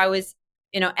event where I was,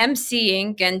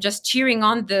 emceeing and just cheering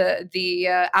on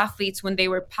the athletes when they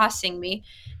were passing me,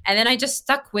 and then I just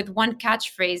stuck with one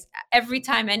catchphrase every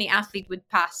time any athlete would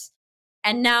pass,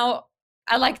 and now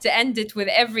I like to end it with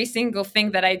every single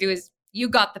thing that I do is, "You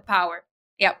got the power."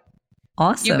 Yep.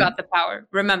 Awesome. You got the power.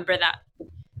 Remember that.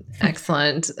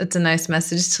 Excellent. It's a nice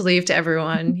message to leave to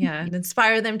everyone. Yeah. And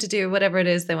inspire them to do whatever it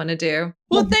is they want to do.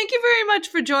 Well, thank you very much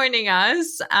for joining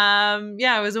us.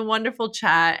 It was a wonderful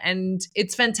chat, and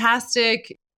it's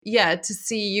fantastic. Yeah, to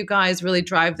see you guys really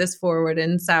drive this forward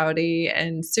in Saudi,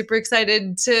 and super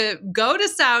excited to go to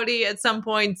Saudi at some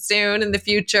point soon in the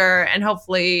future, and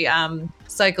hopefully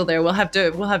cycle there. We'll have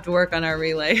to work on our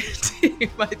relay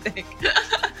team, I think.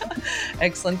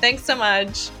 Excellent. Thanks so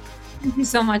much. Thank you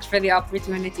so much for the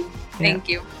opportunity. Thank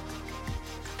you.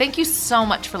 Thank you so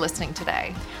much for listening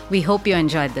today. We hope you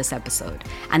enjoyed this episode.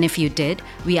 And if you did,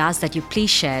 we ask that you please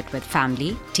share it with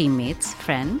family, teammates,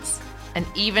 friends, and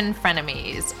even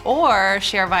frenemies, or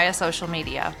share via social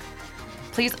media.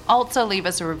 Please also leave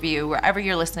us a review wherever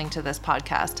you're listening to this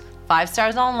podcast. 5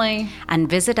 stars only. And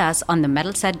visit us on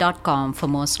themetalset.com for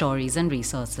more stories and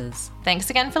resources. Thanks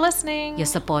again for listening. Your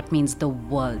support means the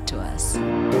world to us.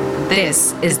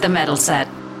 This is The Metal Set.